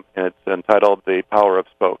 and it's entitled The Power of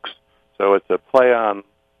Spokes. So it's a play on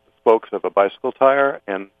the spokes of a bicycle tire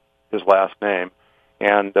and his last name.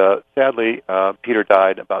 And sadly, Peter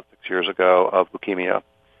died about 6 years ago of leukemia.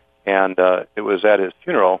 And it was at his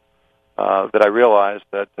funeral that I realized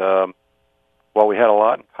that while we had a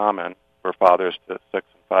lot in common, we're fathers to 6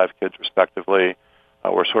 and 5 kids respectively,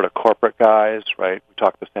 we're sort of corporate guys, right? We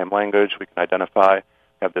talk the same language, we can identify, we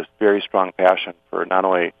have this very strong passion for not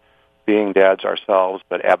only being dads ourselves,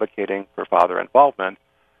 but advocating for father involvement.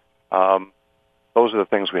 Those are the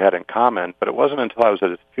things we had in common, but it wasn't until I was at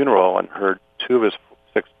his funeral and heard 2 of his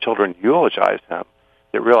 6 children eulogize him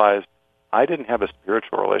that I realized I didn't have a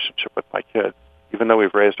spiritual relationship with my kids. Even though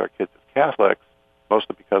we've raised our kids as Catholics,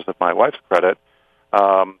 mostly because of my wife's credit,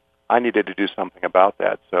 I needed to do something about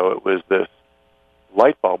that. So it was this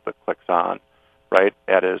light bulb that clicks on, right,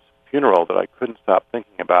 at his funeral that I couldn't stop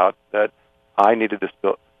thinking about, that I needed to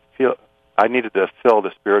fill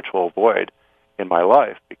the spiritual void in my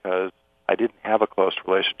life because I didn't have a close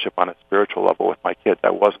relationship on a spiritual level with my kids.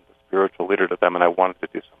 I wasn't the spiritual leader to them, and I wanted to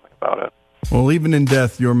do something about it. Well, even in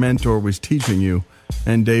death, your mentor was teaching you.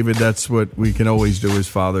 And David, that's what we can always do as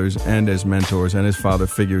fathers and as mentors and as father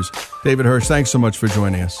figures. David Hirsch, thanks so much for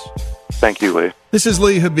joining us. Thank you, Lee. This is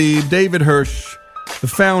Lee Habib. David Hirsch, the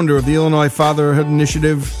founder of the Illinois Fatherhood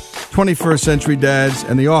Initiative, 21st Century Dads,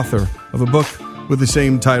 and the author of a book with the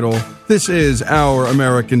same title. This is Our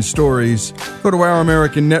American Stories. Go to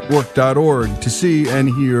ouramericannetwork.org to see and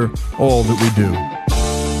hear all that we do.